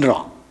gods,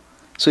 Indra.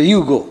 So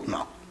you go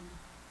now.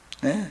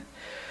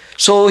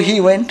 So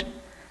he went.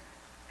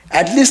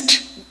 At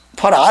least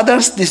for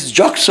others, this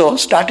Jaksha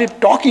started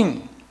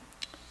talking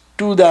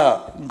to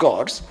the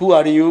gods. Who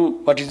are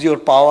you? What is your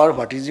power?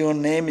 What is your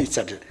name?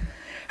 Etc.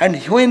 And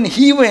when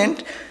he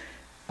went,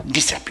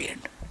 disappeared.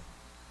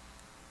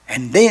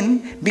 And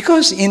then,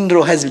 because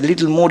Indra has a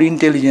little more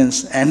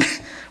intelligence and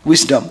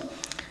wisdom,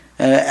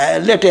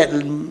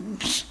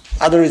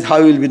 otherwise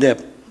how will be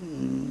the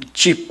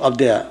chief of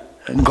the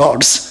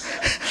gods?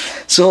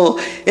 So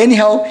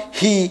anyhow,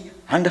 he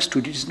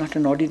understood it is not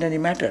an ordinary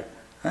matter.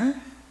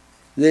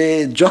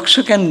 The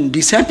Jaksha can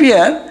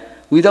disappear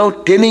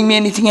without telling me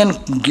anything and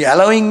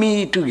allowing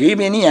me to give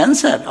any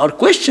answer or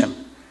question.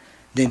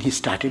 Then he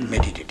started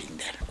meditating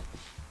there.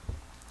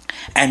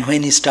 And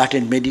when he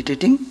started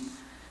meditating,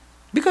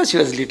 because he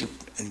was a little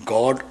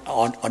God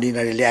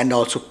ordinarily and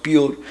also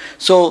pure,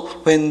 so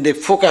when they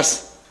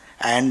focus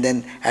and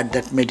then at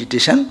that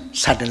meditation,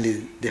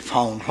 suddenly they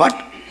found what?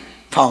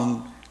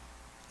 Found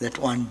that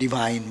one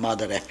divine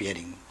mother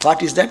appearing.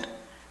 What is that?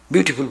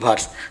 Beautiful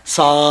verse.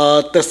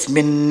 Sa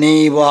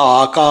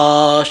tasminneva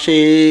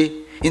akashe.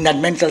 In that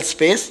mental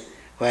space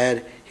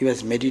where he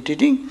was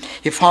meditating,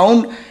 he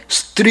found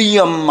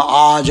Striyam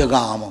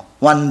Ajagama,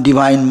 one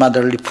divine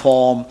motherly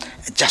form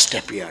just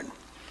appeared.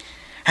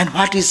 And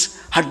what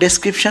is her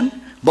description?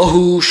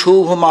 Bahu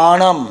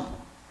Shobhamanam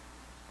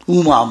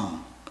Umam.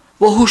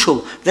 Bahu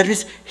Shobha. That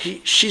means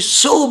she's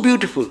so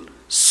beautiful,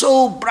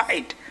 so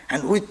bright,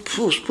 and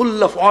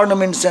full of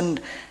ornaments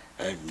and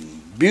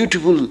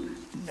beautifully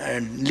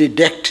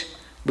decked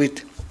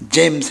with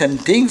gems and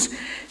things.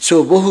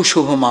 So Bahu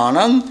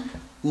Shubhamanam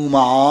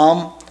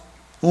Umam.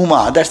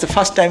 Uma, that's the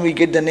first time we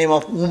get the name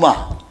of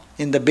Uma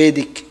in the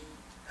Vedic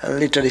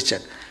literature.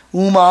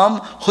 Umam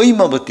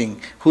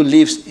Hoimavating, who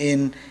lives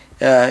in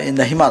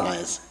the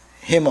Himalayas,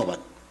 Hemavat.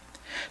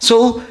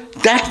 So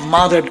that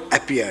mother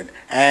appeared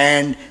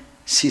and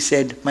she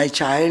said, my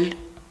child,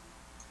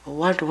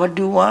 what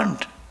do you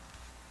want?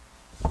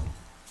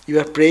 You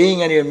are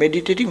praying and you are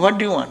meditating, what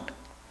do you want?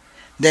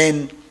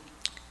 Then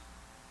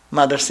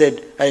mother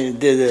said,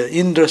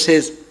 Indra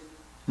says,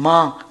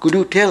 Ma, could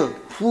you tell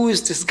who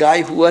is this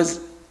guy who has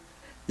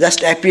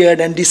just appeared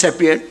and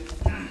disappeared?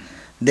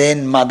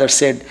 Then mother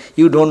said,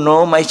 you don't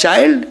know my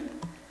child?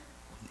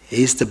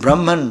 He is the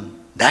Brahman.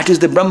 That is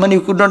the Brahman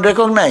you could not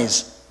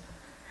recognize.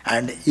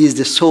 And he is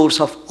the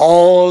source of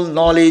all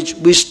knowledge,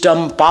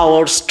 wisdom,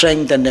 power,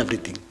 strength and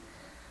everything.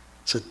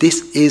 So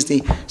this is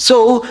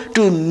so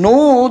to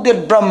know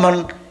that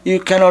Brahman, you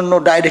cannot know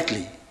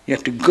directly. You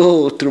have to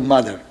go through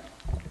mother.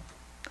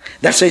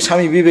 That's why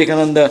Swami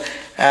Vivekananda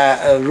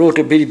wrote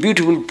a very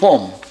beautiful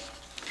poem.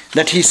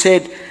 That he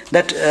said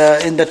that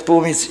in that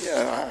poem is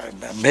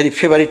very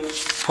favorite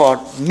for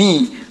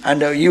me,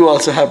 and you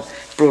also have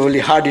probably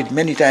heard it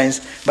many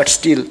times, but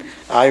still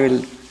I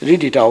will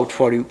read it out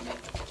for you.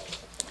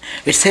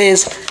 It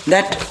says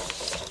that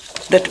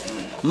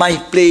my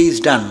play is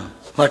done.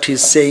 What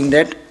he's saying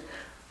that,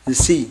 you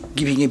see,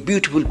 giving a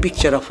beautiful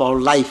picture of our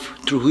life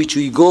through which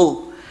we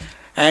go,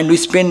 and we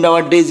spend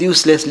our days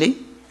uselessly,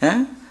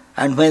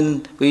 and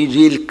when we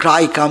real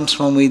cry comes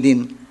from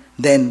within,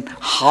 then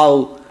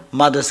how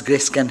Mother's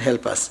grace can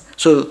help us.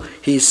 So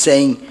he is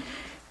saying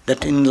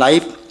that in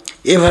life,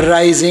 ever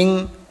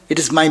rising, it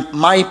is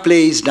my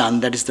play is done,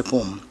 that is the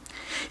poem.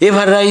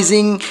 Ever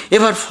rising,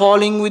 ever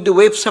falling with the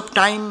waves of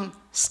time,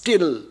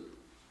 still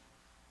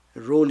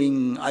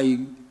rolling I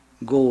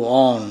go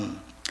on,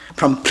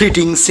 from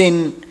fleeting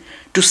sin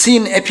to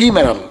sin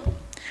ephemeral,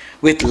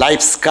 with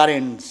life's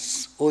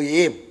currents, O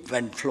ebb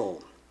and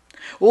flow.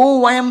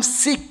 Oh, I am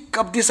sick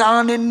of this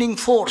unending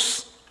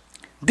force.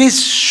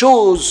 This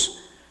shows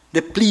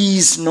the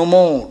please no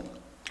more.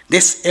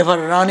 This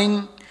ever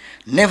running,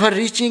 never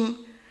reaching,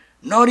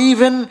 nor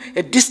even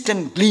a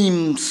distant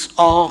glimpse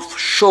of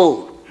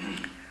shore.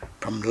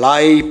 From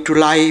life to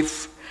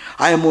life,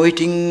 I am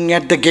waiting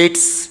at the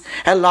gates.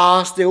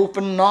 Alas, they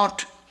open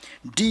not.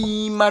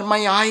 Dim are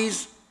my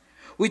eyes,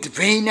 with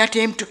vain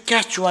attempt to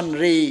catch one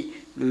ray,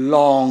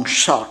 long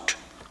shot.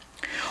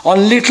 On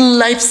little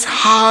life's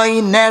high,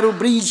 narrow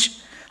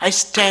bridge, I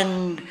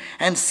stand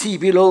and see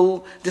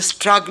below the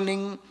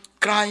struggling,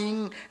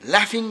 crying,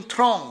 laughing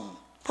throng.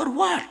 For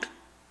what?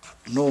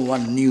 No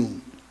one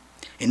knew.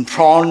 In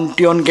front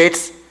yon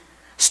gates,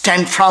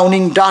 stand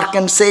frowning dark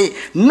and say,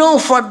 no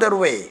further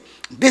way.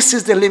 This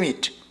is the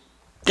limit.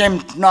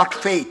 Tempt not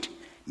fate.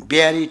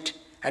 Bear it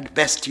at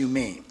best you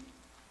may.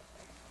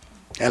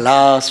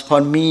 Alas,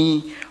 for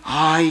me,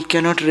 I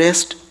cannot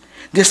rest.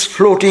 This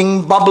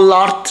floating bubble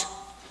earth,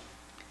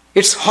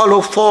 its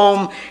hollow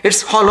form,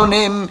 its hollow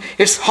name,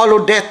 its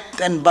hollow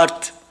death and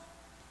birth,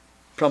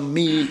 from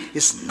me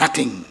is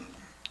nothing.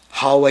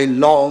 How I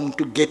long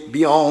to get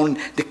beyond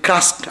the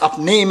crust of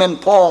name and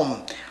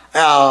form.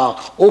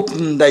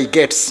 Open thy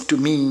gates to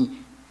me,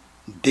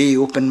 they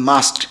open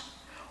must.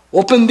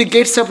 Open the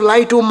gates of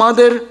light, O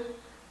Mother,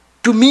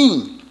 to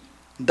me,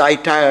 thy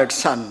tired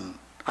son.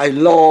 I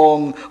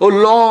long, oh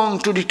long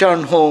to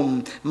return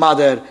home.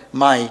 Mother,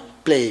 my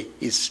play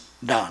is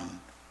done.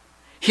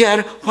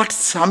 Here, what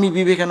Swami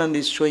Vivekananda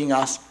is showing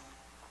us,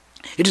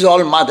 it is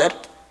all mother,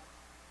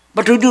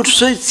 but we don't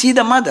see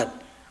the mother.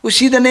 We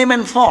see the name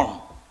and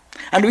form,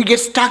 and we get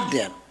stuck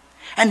there.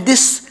 And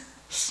this,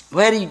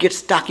 where you get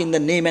stuck in the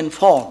name and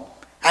form,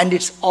 and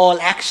it's all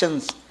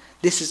actions,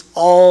 this is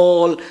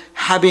all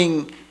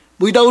having,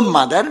 without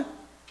mother,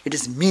 it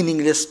is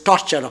meaningless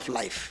torture of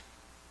life.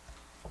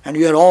 And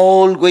we are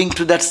all going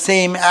through that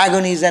same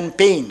agonies and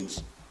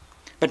pains,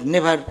 but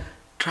never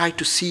try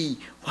to see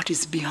what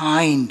is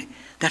behind.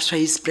 That's why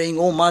he's praying,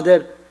 oh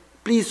Mother,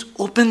 please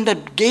open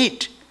that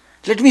gate.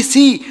 Let me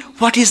see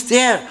what is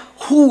there.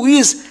 Who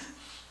is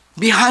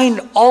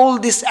behind all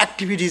these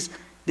activities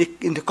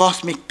in the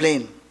cosmic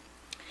plane?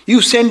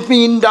 You sent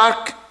me in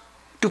dark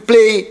to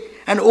play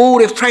and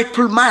wore a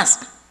frightful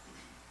mask.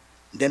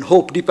 Then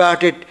hope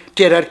departed,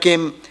 terror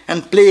came,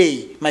 and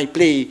my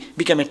play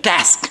became a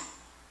task.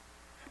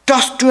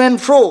 Tossed to and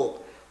fro,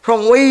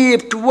 from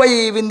wave to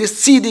wave in this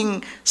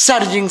seething,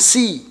 surging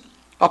sea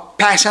of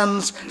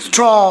passions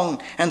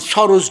strong and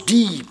sorrows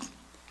deep,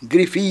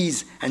 grief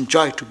is and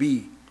joy to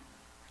be.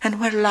 And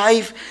where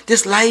life,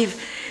 this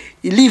life,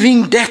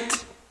 living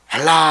death,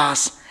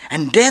 alas,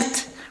 and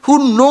death,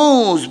 who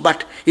knows,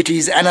 but it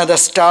is another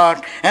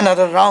start,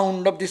 another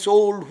round of this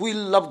old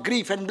wheel of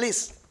grief and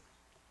bliss.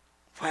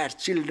 Where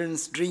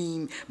children's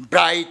dream,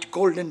 bright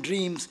golden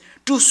dreams,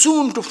 too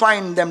soon to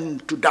find them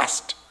to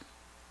dust.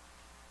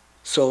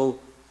 So,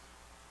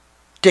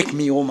 take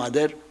me, O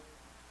Mother,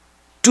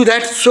 to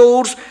that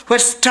source where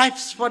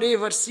stripes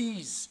forever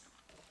cease,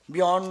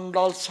 beyond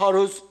all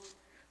sorrows,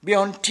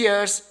 beyond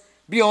tears,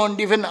 beyond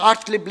even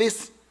earthly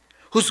bliss,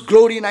 whose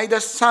glory neither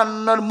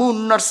sun nor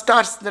moon nor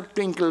stars that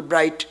twinkle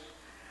bright,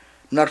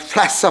 nor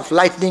flash of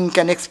lightning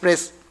can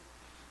express,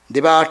 they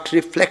but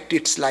reflect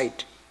its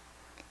light.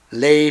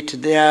 Let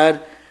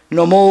there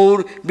no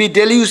more be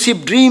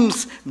delusive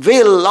dreams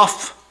veil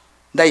off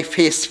thy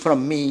face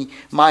from me,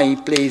 my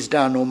place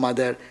done, O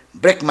Mother,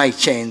 break my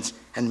chains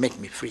and make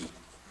me free.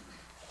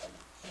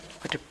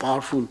 What a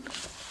powerful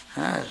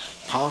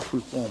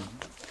poem.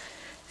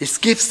 This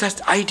gives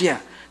us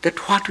idea that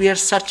what we are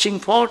searching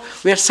for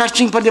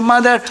the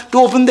Mother to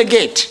open the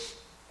gate.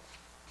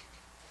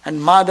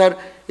 And Mother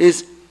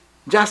is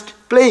just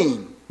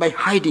playing by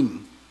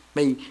hiding,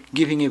 by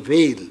giving a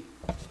veil.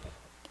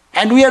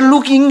 And we are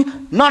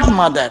looking not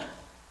Mother,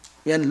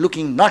 we are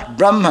looking not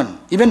Brahman.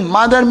 Even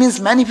Mother means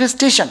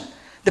manifestation,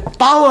 the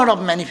power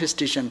of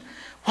manifestation.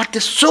 What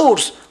the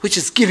source which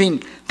is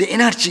giving the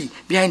energy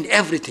behind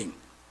everything.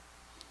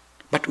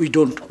 But we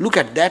don't look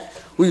at that.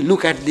 We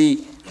look at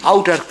the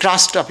outer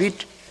crust of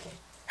it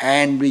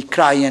and we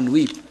cry and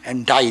weep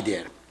and die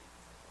there.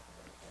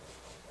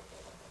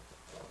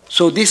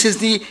 So this is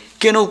the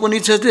Kena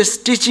Upanishad's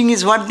teaching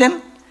is what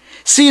then?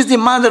 She is the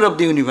mother of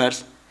the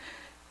universe.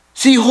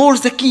 She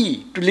holds the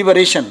key to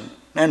liberation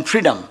and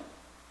freedom.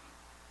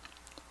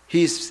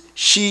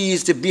 She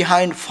is the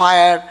behind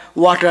fire,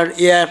 water,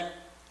 air,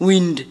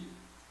 wind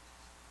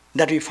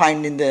that we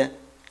find in the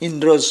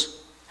Indras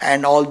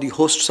and all the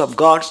hosts of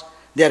gods.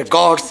 They are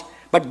gods,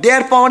 but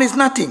their power is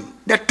nothing.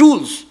 They are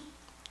tools.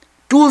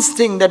 Tools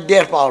think that they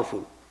are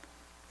powerful.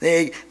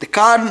 The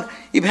car,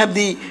 if you have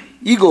the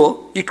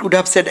ego, it could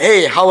have said,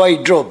 hey, how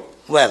I drove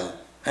well,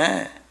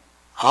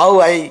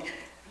 how I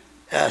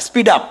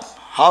speed up,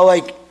 how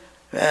I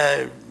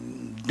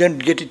didn't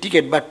get a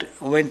ticket but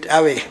went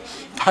away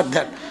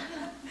further,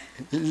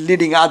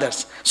 leading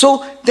others.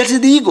 So that is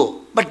the ego.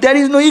 But there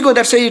is no ego,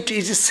 that's why it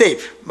is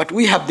safe. But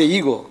we have the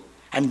ego.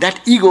 And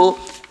that ego,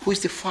 who is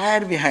the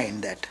fire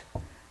behind that?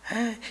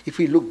 If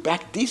we look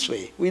back this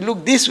way, we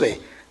look this way.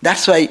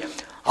 That's why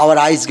our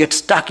eyes get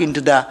stuck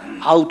into the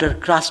outer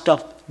crust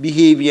of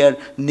behavior,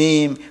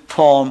 name,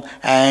 form,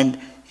 and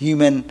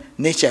human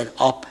nature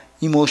of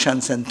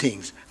emotions and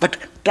things. But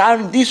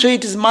turn this way,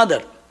 it is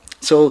Mother.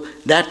 So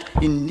that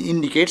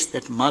indicates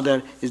that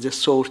Mother is the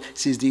source.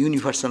 She is the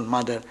universal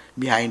Mother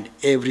behind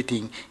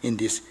everything in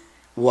this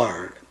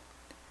world.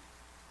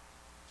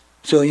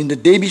 So in the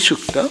Devi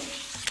Sukta,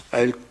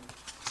 I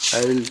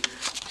will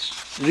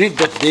read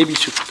that Devi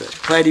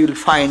Sukta, where you will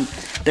find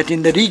that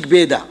in the Rig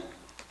Veda,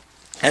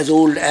 as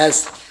old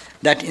as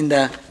that in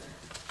the,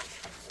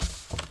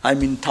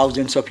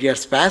 thousands of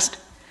years past,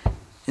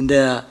 in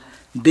the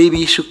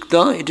Devi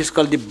Sukta, it is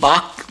called the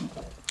Bak,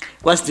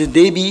 was the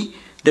Devi,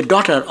 the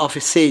daughter of a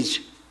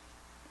sage.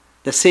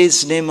 The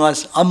sage's name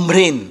was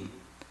Amren,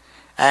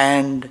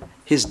 and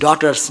his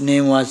daughter's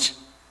name was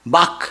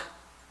Bak.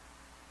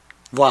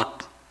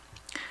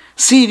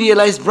 She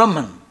realized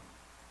Brahman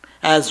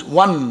as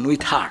one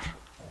with her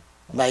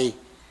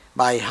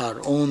by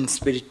her own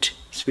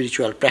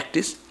spiritual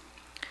practice.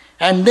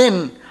 And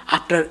then,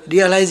 after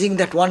realizing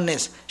that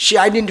oneness, she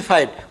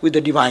identified with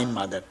the Divine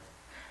Mother.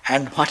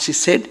 And what she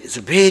said is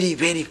very,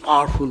 very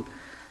powerful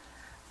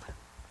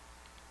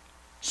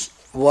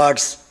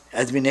words,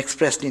 has been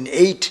expressed in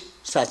 8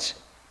 such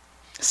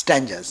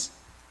stanzas.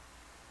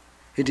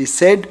 It is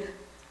said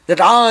that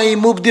I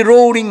move the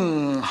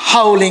roaring,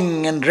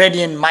 howling and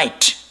radiant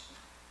might.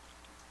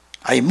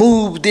 I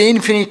move the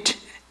infinite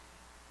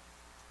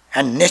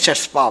and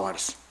nature's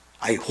powers.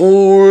 I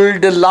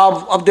hold the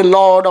love of the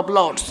Lord of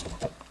Lords.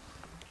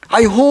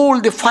 I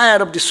hold the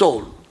fire of the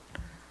soul.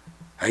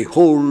 I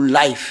hold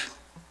life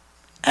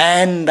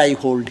and I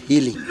hold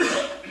healing.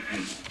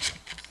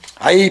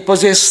 I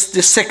possess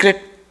the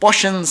sacred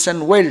potions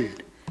and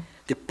wield,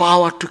 the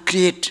power to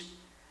create,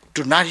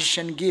 to nourish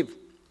and give.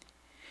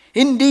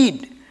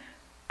 Indeed,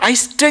 I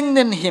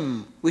strengthen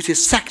him with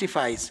his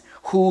sacrifice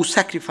who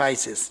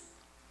sacrifices.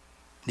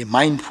 The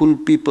mindful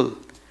people,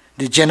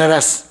 the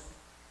generous,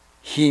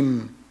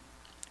 him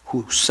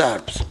who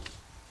serves.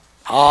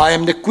 I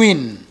am the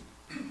queen,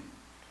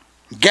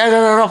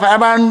 gatherer of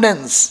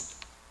abundance.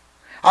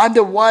 I am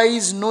the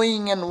wise,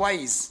 knowing and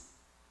wise,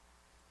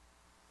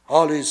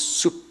 always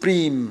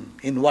supreme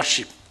in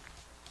worship.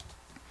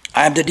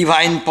 I am the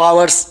divine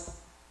powers,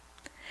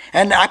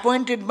 and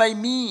appointed by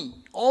me,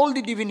 all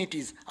the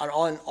divinities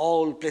are in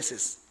all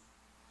places.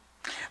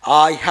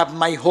 I have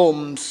my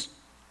homes.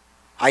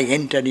 I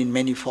entered in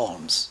many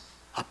forms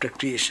after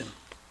creation.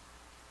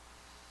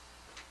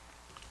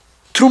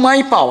 Through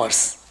my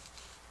powers,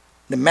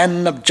 the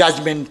man of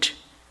judgment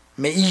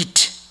may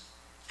eat,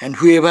 and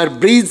whoever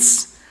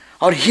breathes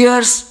or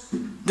hears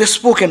the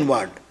spoken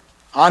word,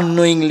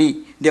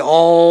 unknowingly they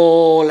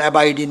all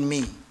abide in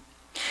me.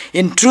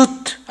 In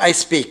truth I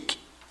speak,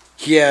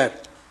 hear,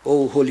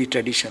 O holy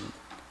tradition.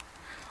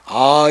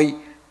 I,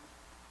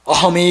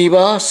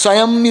 ahameva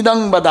sayam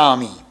idang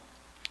badami.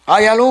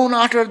 I alone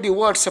utter the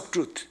words of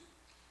truth,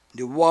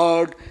 the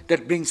word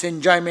that brings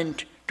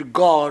enjoyment to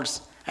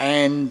gods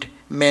and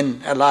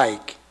men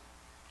alike.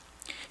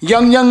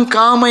 Yang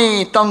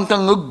kame tang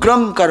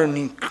ugram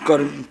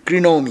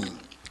krinomi.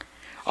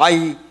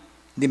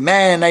 the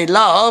man I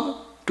love,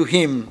 to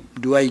him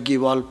do I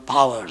give all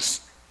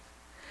powers.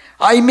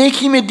 I make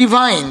him a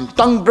divine,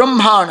 tang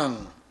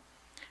brahmanam.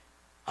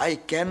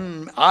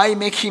 I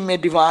make him a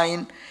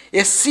divine,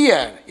 a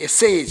seer, a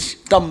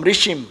sage, tam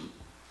rishim,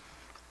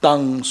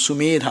 tang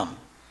sumedham.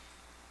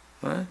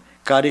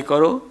 Kare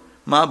karo,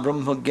 ma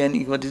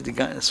brahmagyani, what is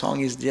the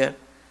song is there?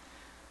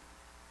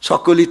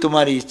 Sakuli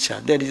tumari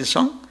ichha, there is a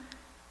song.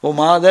 O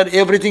mother,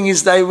 everything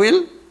is thy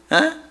will.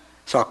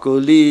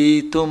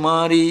 Sakuli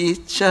tumari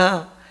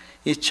ichha,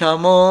 ichha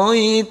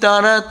moi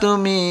tara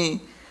tumi,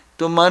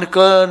 tumar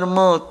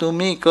karma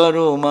tumi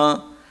karo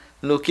ma,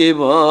 loke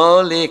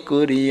bole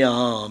kori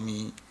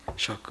ami,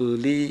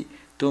 sakuli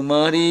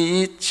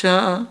tumari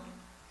ichha.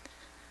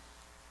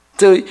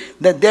 So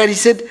there he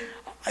said,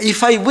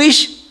 if I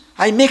wish,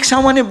 I make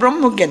someone a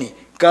brahmagyani.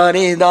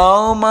 Kare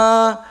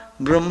dauma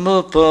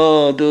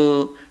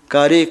brahmapado,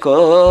 kare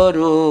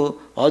karo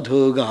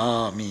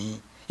adhogami.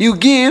 You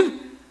give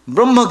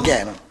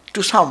brahmagyana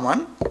to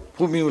someone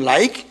whom you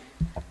like.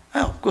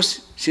 Of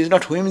course, she is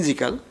not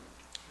whimsical.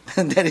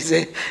 There is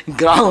a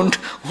ground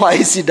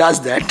why she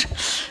does that.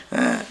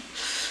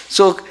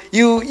 So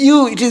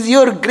it is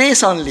your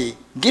grace only.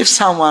 Give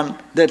someone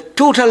the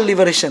total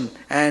liberation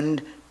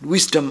and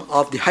wisdom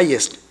of the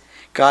highest.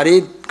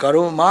 Kare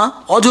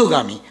karoma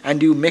adhogami,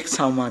 and you make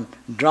someone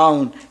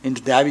drown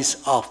into the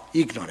abyss of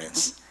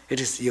ignorance.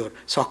 It is your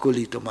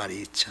sakuli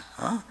tomari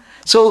ichha.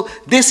 So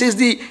this is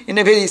in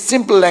a very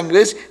simple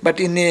language, but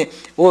in a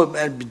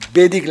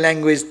Vedic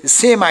language, the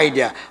same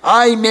idea.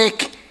 I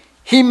make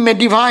him a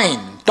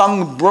divine,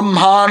 tang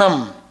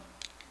brahmanam,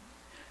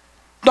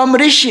 tam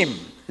rishim.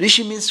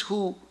 Rishi means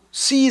who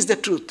sees the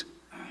truth,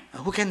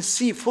 who can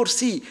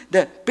foresee,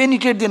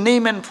 penetrate the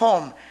name and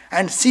form,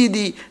 and see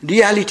the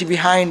reality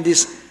behind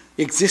this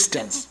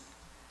existence.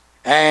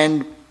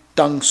 And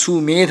tang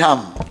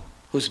sumedham,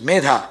 whose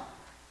medha,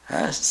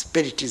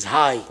 spirit is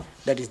high,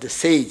 that is the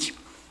sage.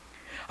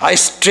 I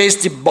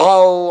stretch the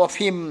bow of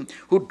him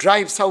who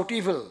drives out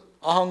evil.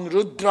 Ahang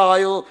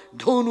rudrayo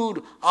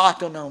dhonur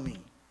atanami.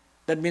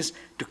 That means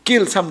to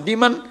kill some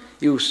demon,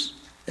 you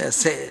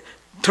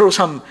throw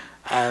some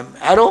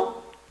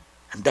arrow,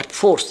 and that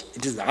force,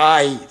 it is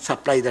I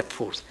supply that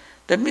force.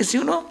 That means,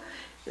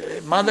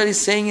 mother is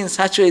saying in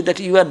such a way that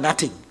you are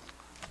nothing.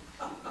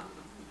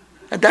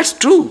 And that's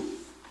true.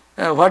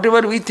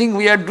 Whatever we think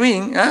we are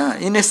doing,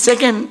 in a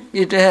second,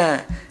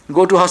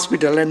 go to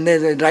hospital and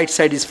the right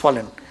side is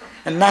fallen.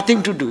 And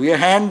nothing to do. Your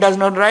hand does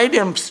not write,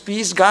 your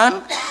speech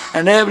gone,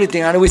 and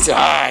everything. And we say,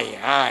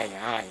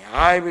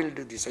 I will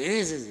do this.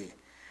 Easy.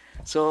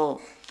 So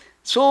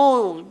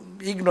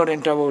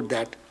ignorant about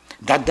that.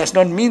 That does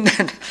not mean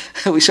that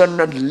we should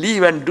not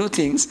live and do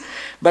things,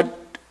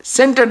 but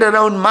centered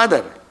around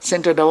mother,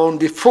 centered around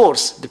the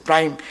force, the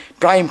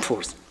prime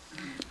force.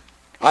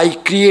 I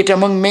create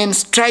among men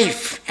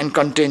strife and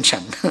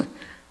contention.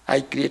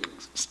 I create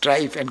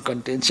strife and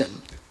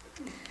contention.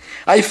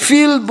 I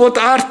fill both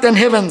earth and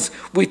heavens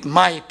with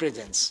my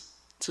presence.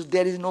 So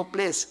there is no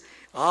place.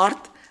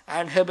 Earth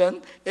and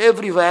heaven,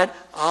 everywhere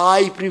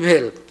I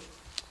prevail.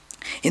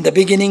 In the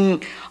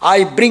beginning,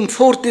 I bring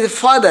forth the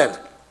Father.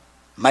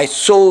 My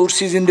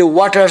source is in the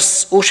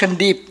waters, ocean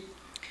deep,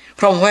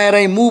 from where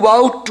I move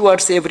out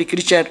towards every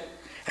creature,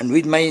 and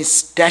with my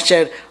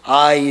stature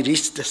I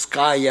reach the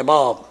sky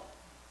above.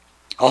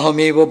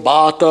 Ahameva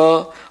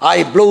bhata,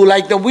 I blow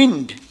like the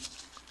wind.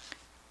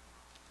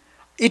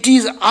 It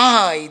is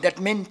I that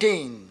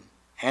maintain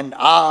and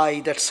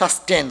I that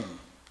sustain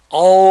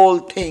all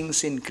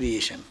things in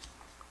creation.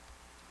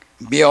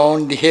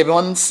 Beyond the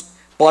heavens,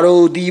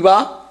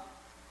 Parodiva,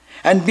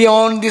 and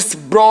beyond this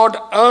broad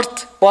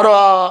earth,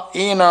 Para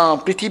ena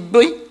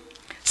prithibhai,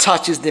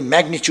 such is the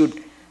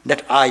magnitude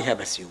that I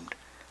have assumed.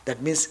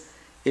 That means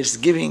it's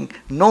giving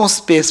no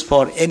space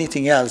for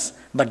anything else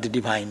but the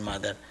Divine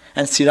Mother.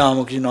 And Sri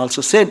Ramakrishna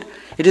also said,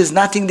 it is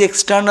nothing, the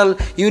external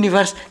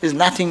universe is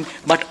nothing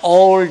but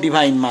all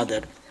Divine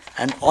Mother.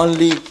 And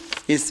only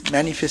is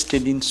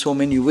manifested in so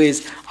many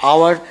ways.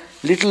 Our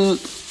little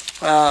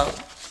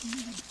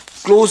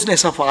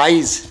closeness of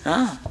eyes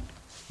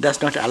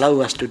does not allow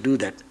us to do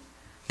that.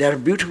 There are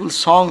beautiful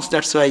songs,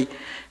 that's why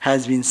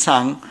has been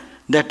sung,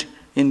 that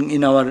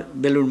in our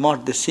Belur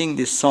Math they sing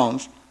these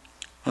songs.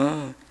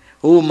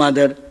 Oh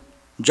Mother,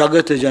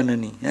 Jagata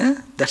Janani.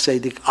 That's why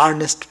the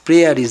earnest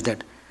prayer is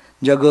that.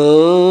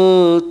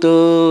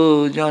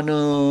 Jagato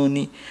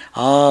Janani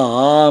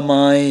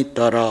Amai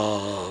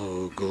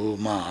Tara Go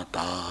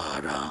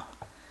Matara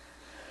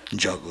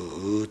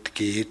Jagat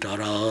Ke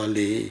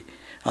Tarale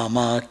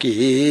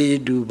Amake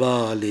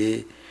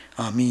Dubale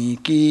Ami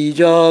Ki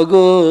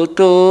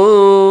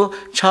Jagato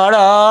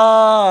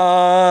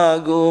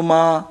Chara Go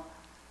Ma.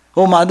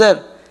 Oh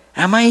Mother,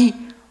 I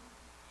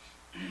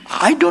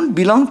don't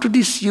belong to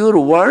this your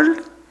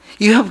world.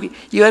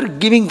 You are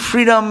giving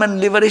freedom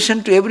and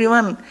liberation to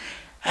everyone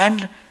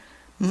and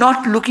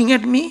not looking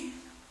at me.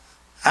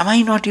 Am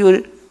I not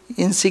your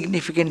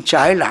insignificant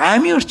child? I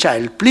am your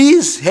child.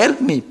 Please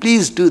help me.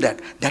 Please do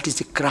that. That is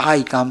the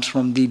cry comes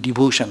from the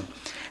devotion.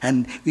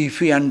 And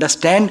if we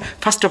understand,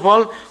 first of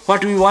all,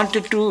 what we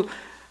wanted to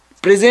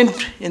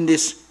present in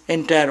this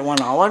entire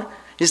 1 hour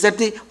is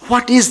that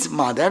what is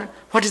mother,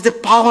 what is the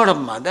power of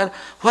mother,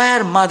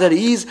 where mother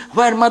is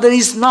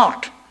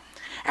not.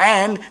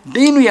 And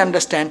then we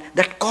understand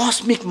that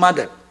cosmic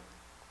mother,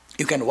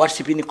 you can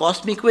worship in a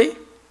cosmic way.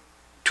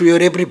 To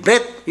your every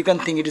breath, you can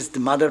think it is the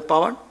mother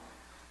power.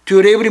 To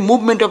your every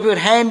movement of your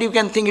hand, you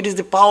can think it is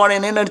the power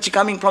and energy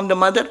coming from the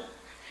mother.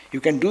 You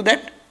can do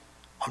that.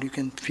 Or you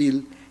can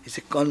feel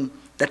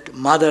that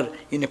mother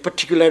in a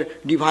particular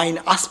divine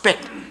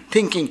aspect,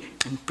 thinking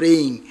and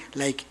praying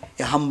like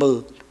a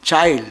humble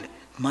child.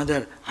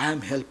 Mother, I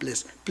am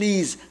helpless.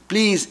 Please,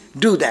 please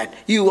do that.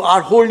 You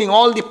are holding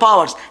all the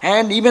powers.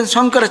 And even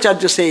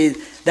Shankaracharya says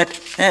that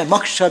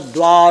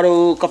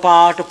Makshadwaro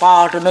kapat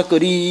patana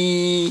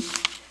kari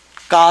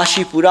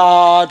Kashi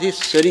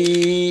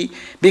Puradhiswari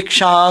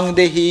Bhikshang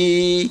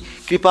Dehi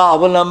Kripa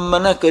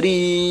Avalamana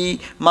Kari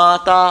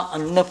Mata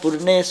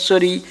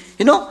Annapurneshwari.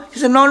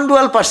 He's a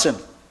non-dual person.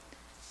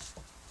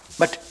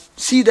 But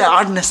see the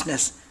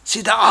earnestness,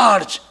 see the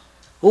urge.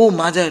 Oh,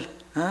 mother,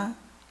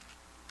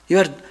 you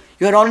are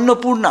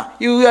Annapurna.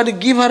 You are the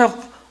giver of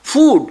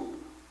food,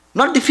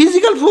 not the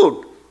physical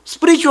food,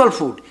 spiritual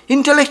food,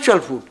 intellectual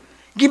food.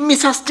 Give me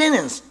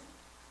sustenance.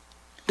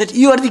 That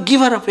you are the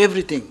giver of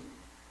everything.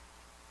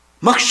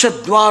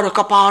 Makshadwara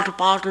kapat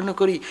patana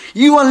kari.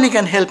 You only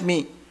can help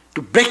me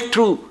to break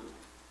through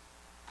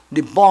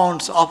the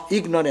bonds of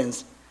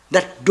ignorance,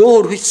 that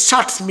door which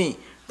shuts me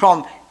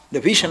from the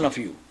vision of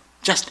you.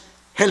 Just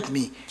help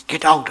me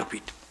get out of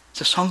it.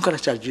 So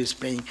Shankaracharya is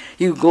praying.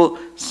 You go,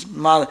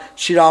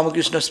 Sri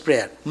Ramakrishna's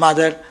prayer.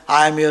 Mother,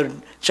 I am your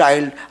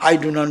child. I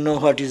do not know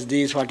what is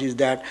this, what is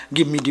that.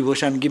 Give me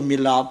devotion, give me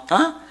love.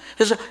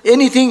 So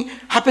anything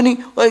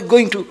happening,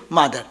 going to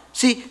mother.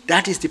 See,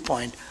 that is the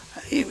point.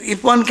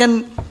 If one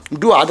can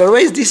do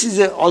otherwise, this is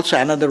also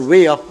another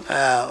way of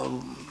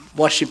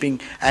worshipping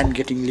and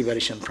getting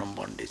liberation from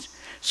bondage.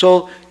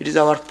 So it is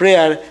our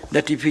prayer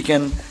that if we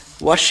can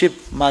worship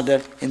Mother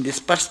in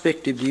this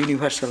perspective, the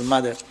universal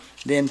Mother,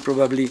 then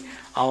probably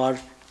our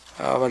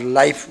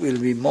life will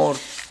be more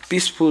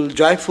peaceful,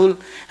 joyful,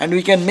 and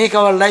we can make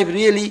our life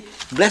really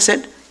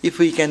blessed if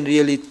we can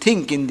really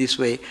think in this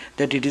way,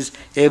 that it is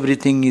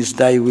everything is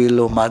thy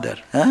will, O Mother.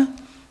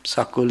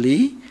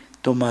 Sakoli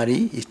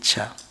tomari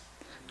ichha.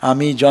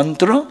 Ami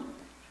jantro,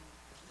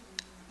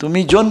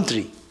 tumi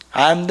jontri.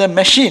 I am the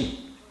machine.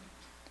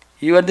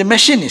 You are the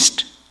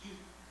machinist.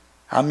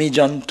 Ami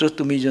jantro,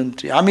 tumi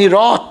jontri. Ami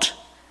rath.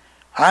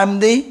 I am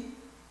the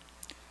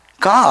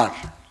car.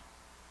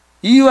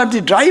 You are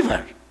the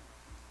driver.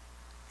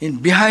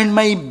 Behind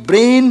my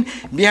brain,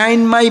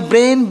 behind my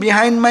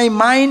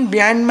mind,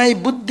 behind my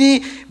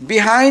buddhi,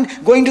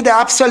 behind going to the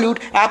absolute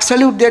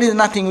there is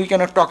nothing we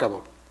cannot talk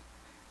about.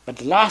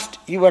 But last,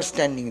 you are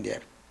standing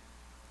there.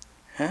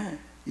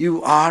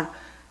 You are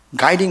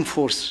guiding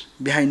force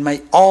behind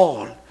my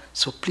all.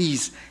 So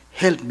please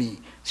help me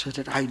so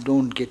that I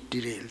don't get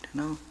derailed.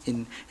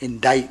 In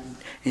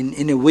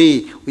a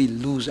way we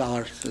lose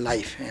our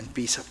life and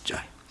peace of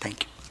joy.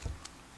 Thank you.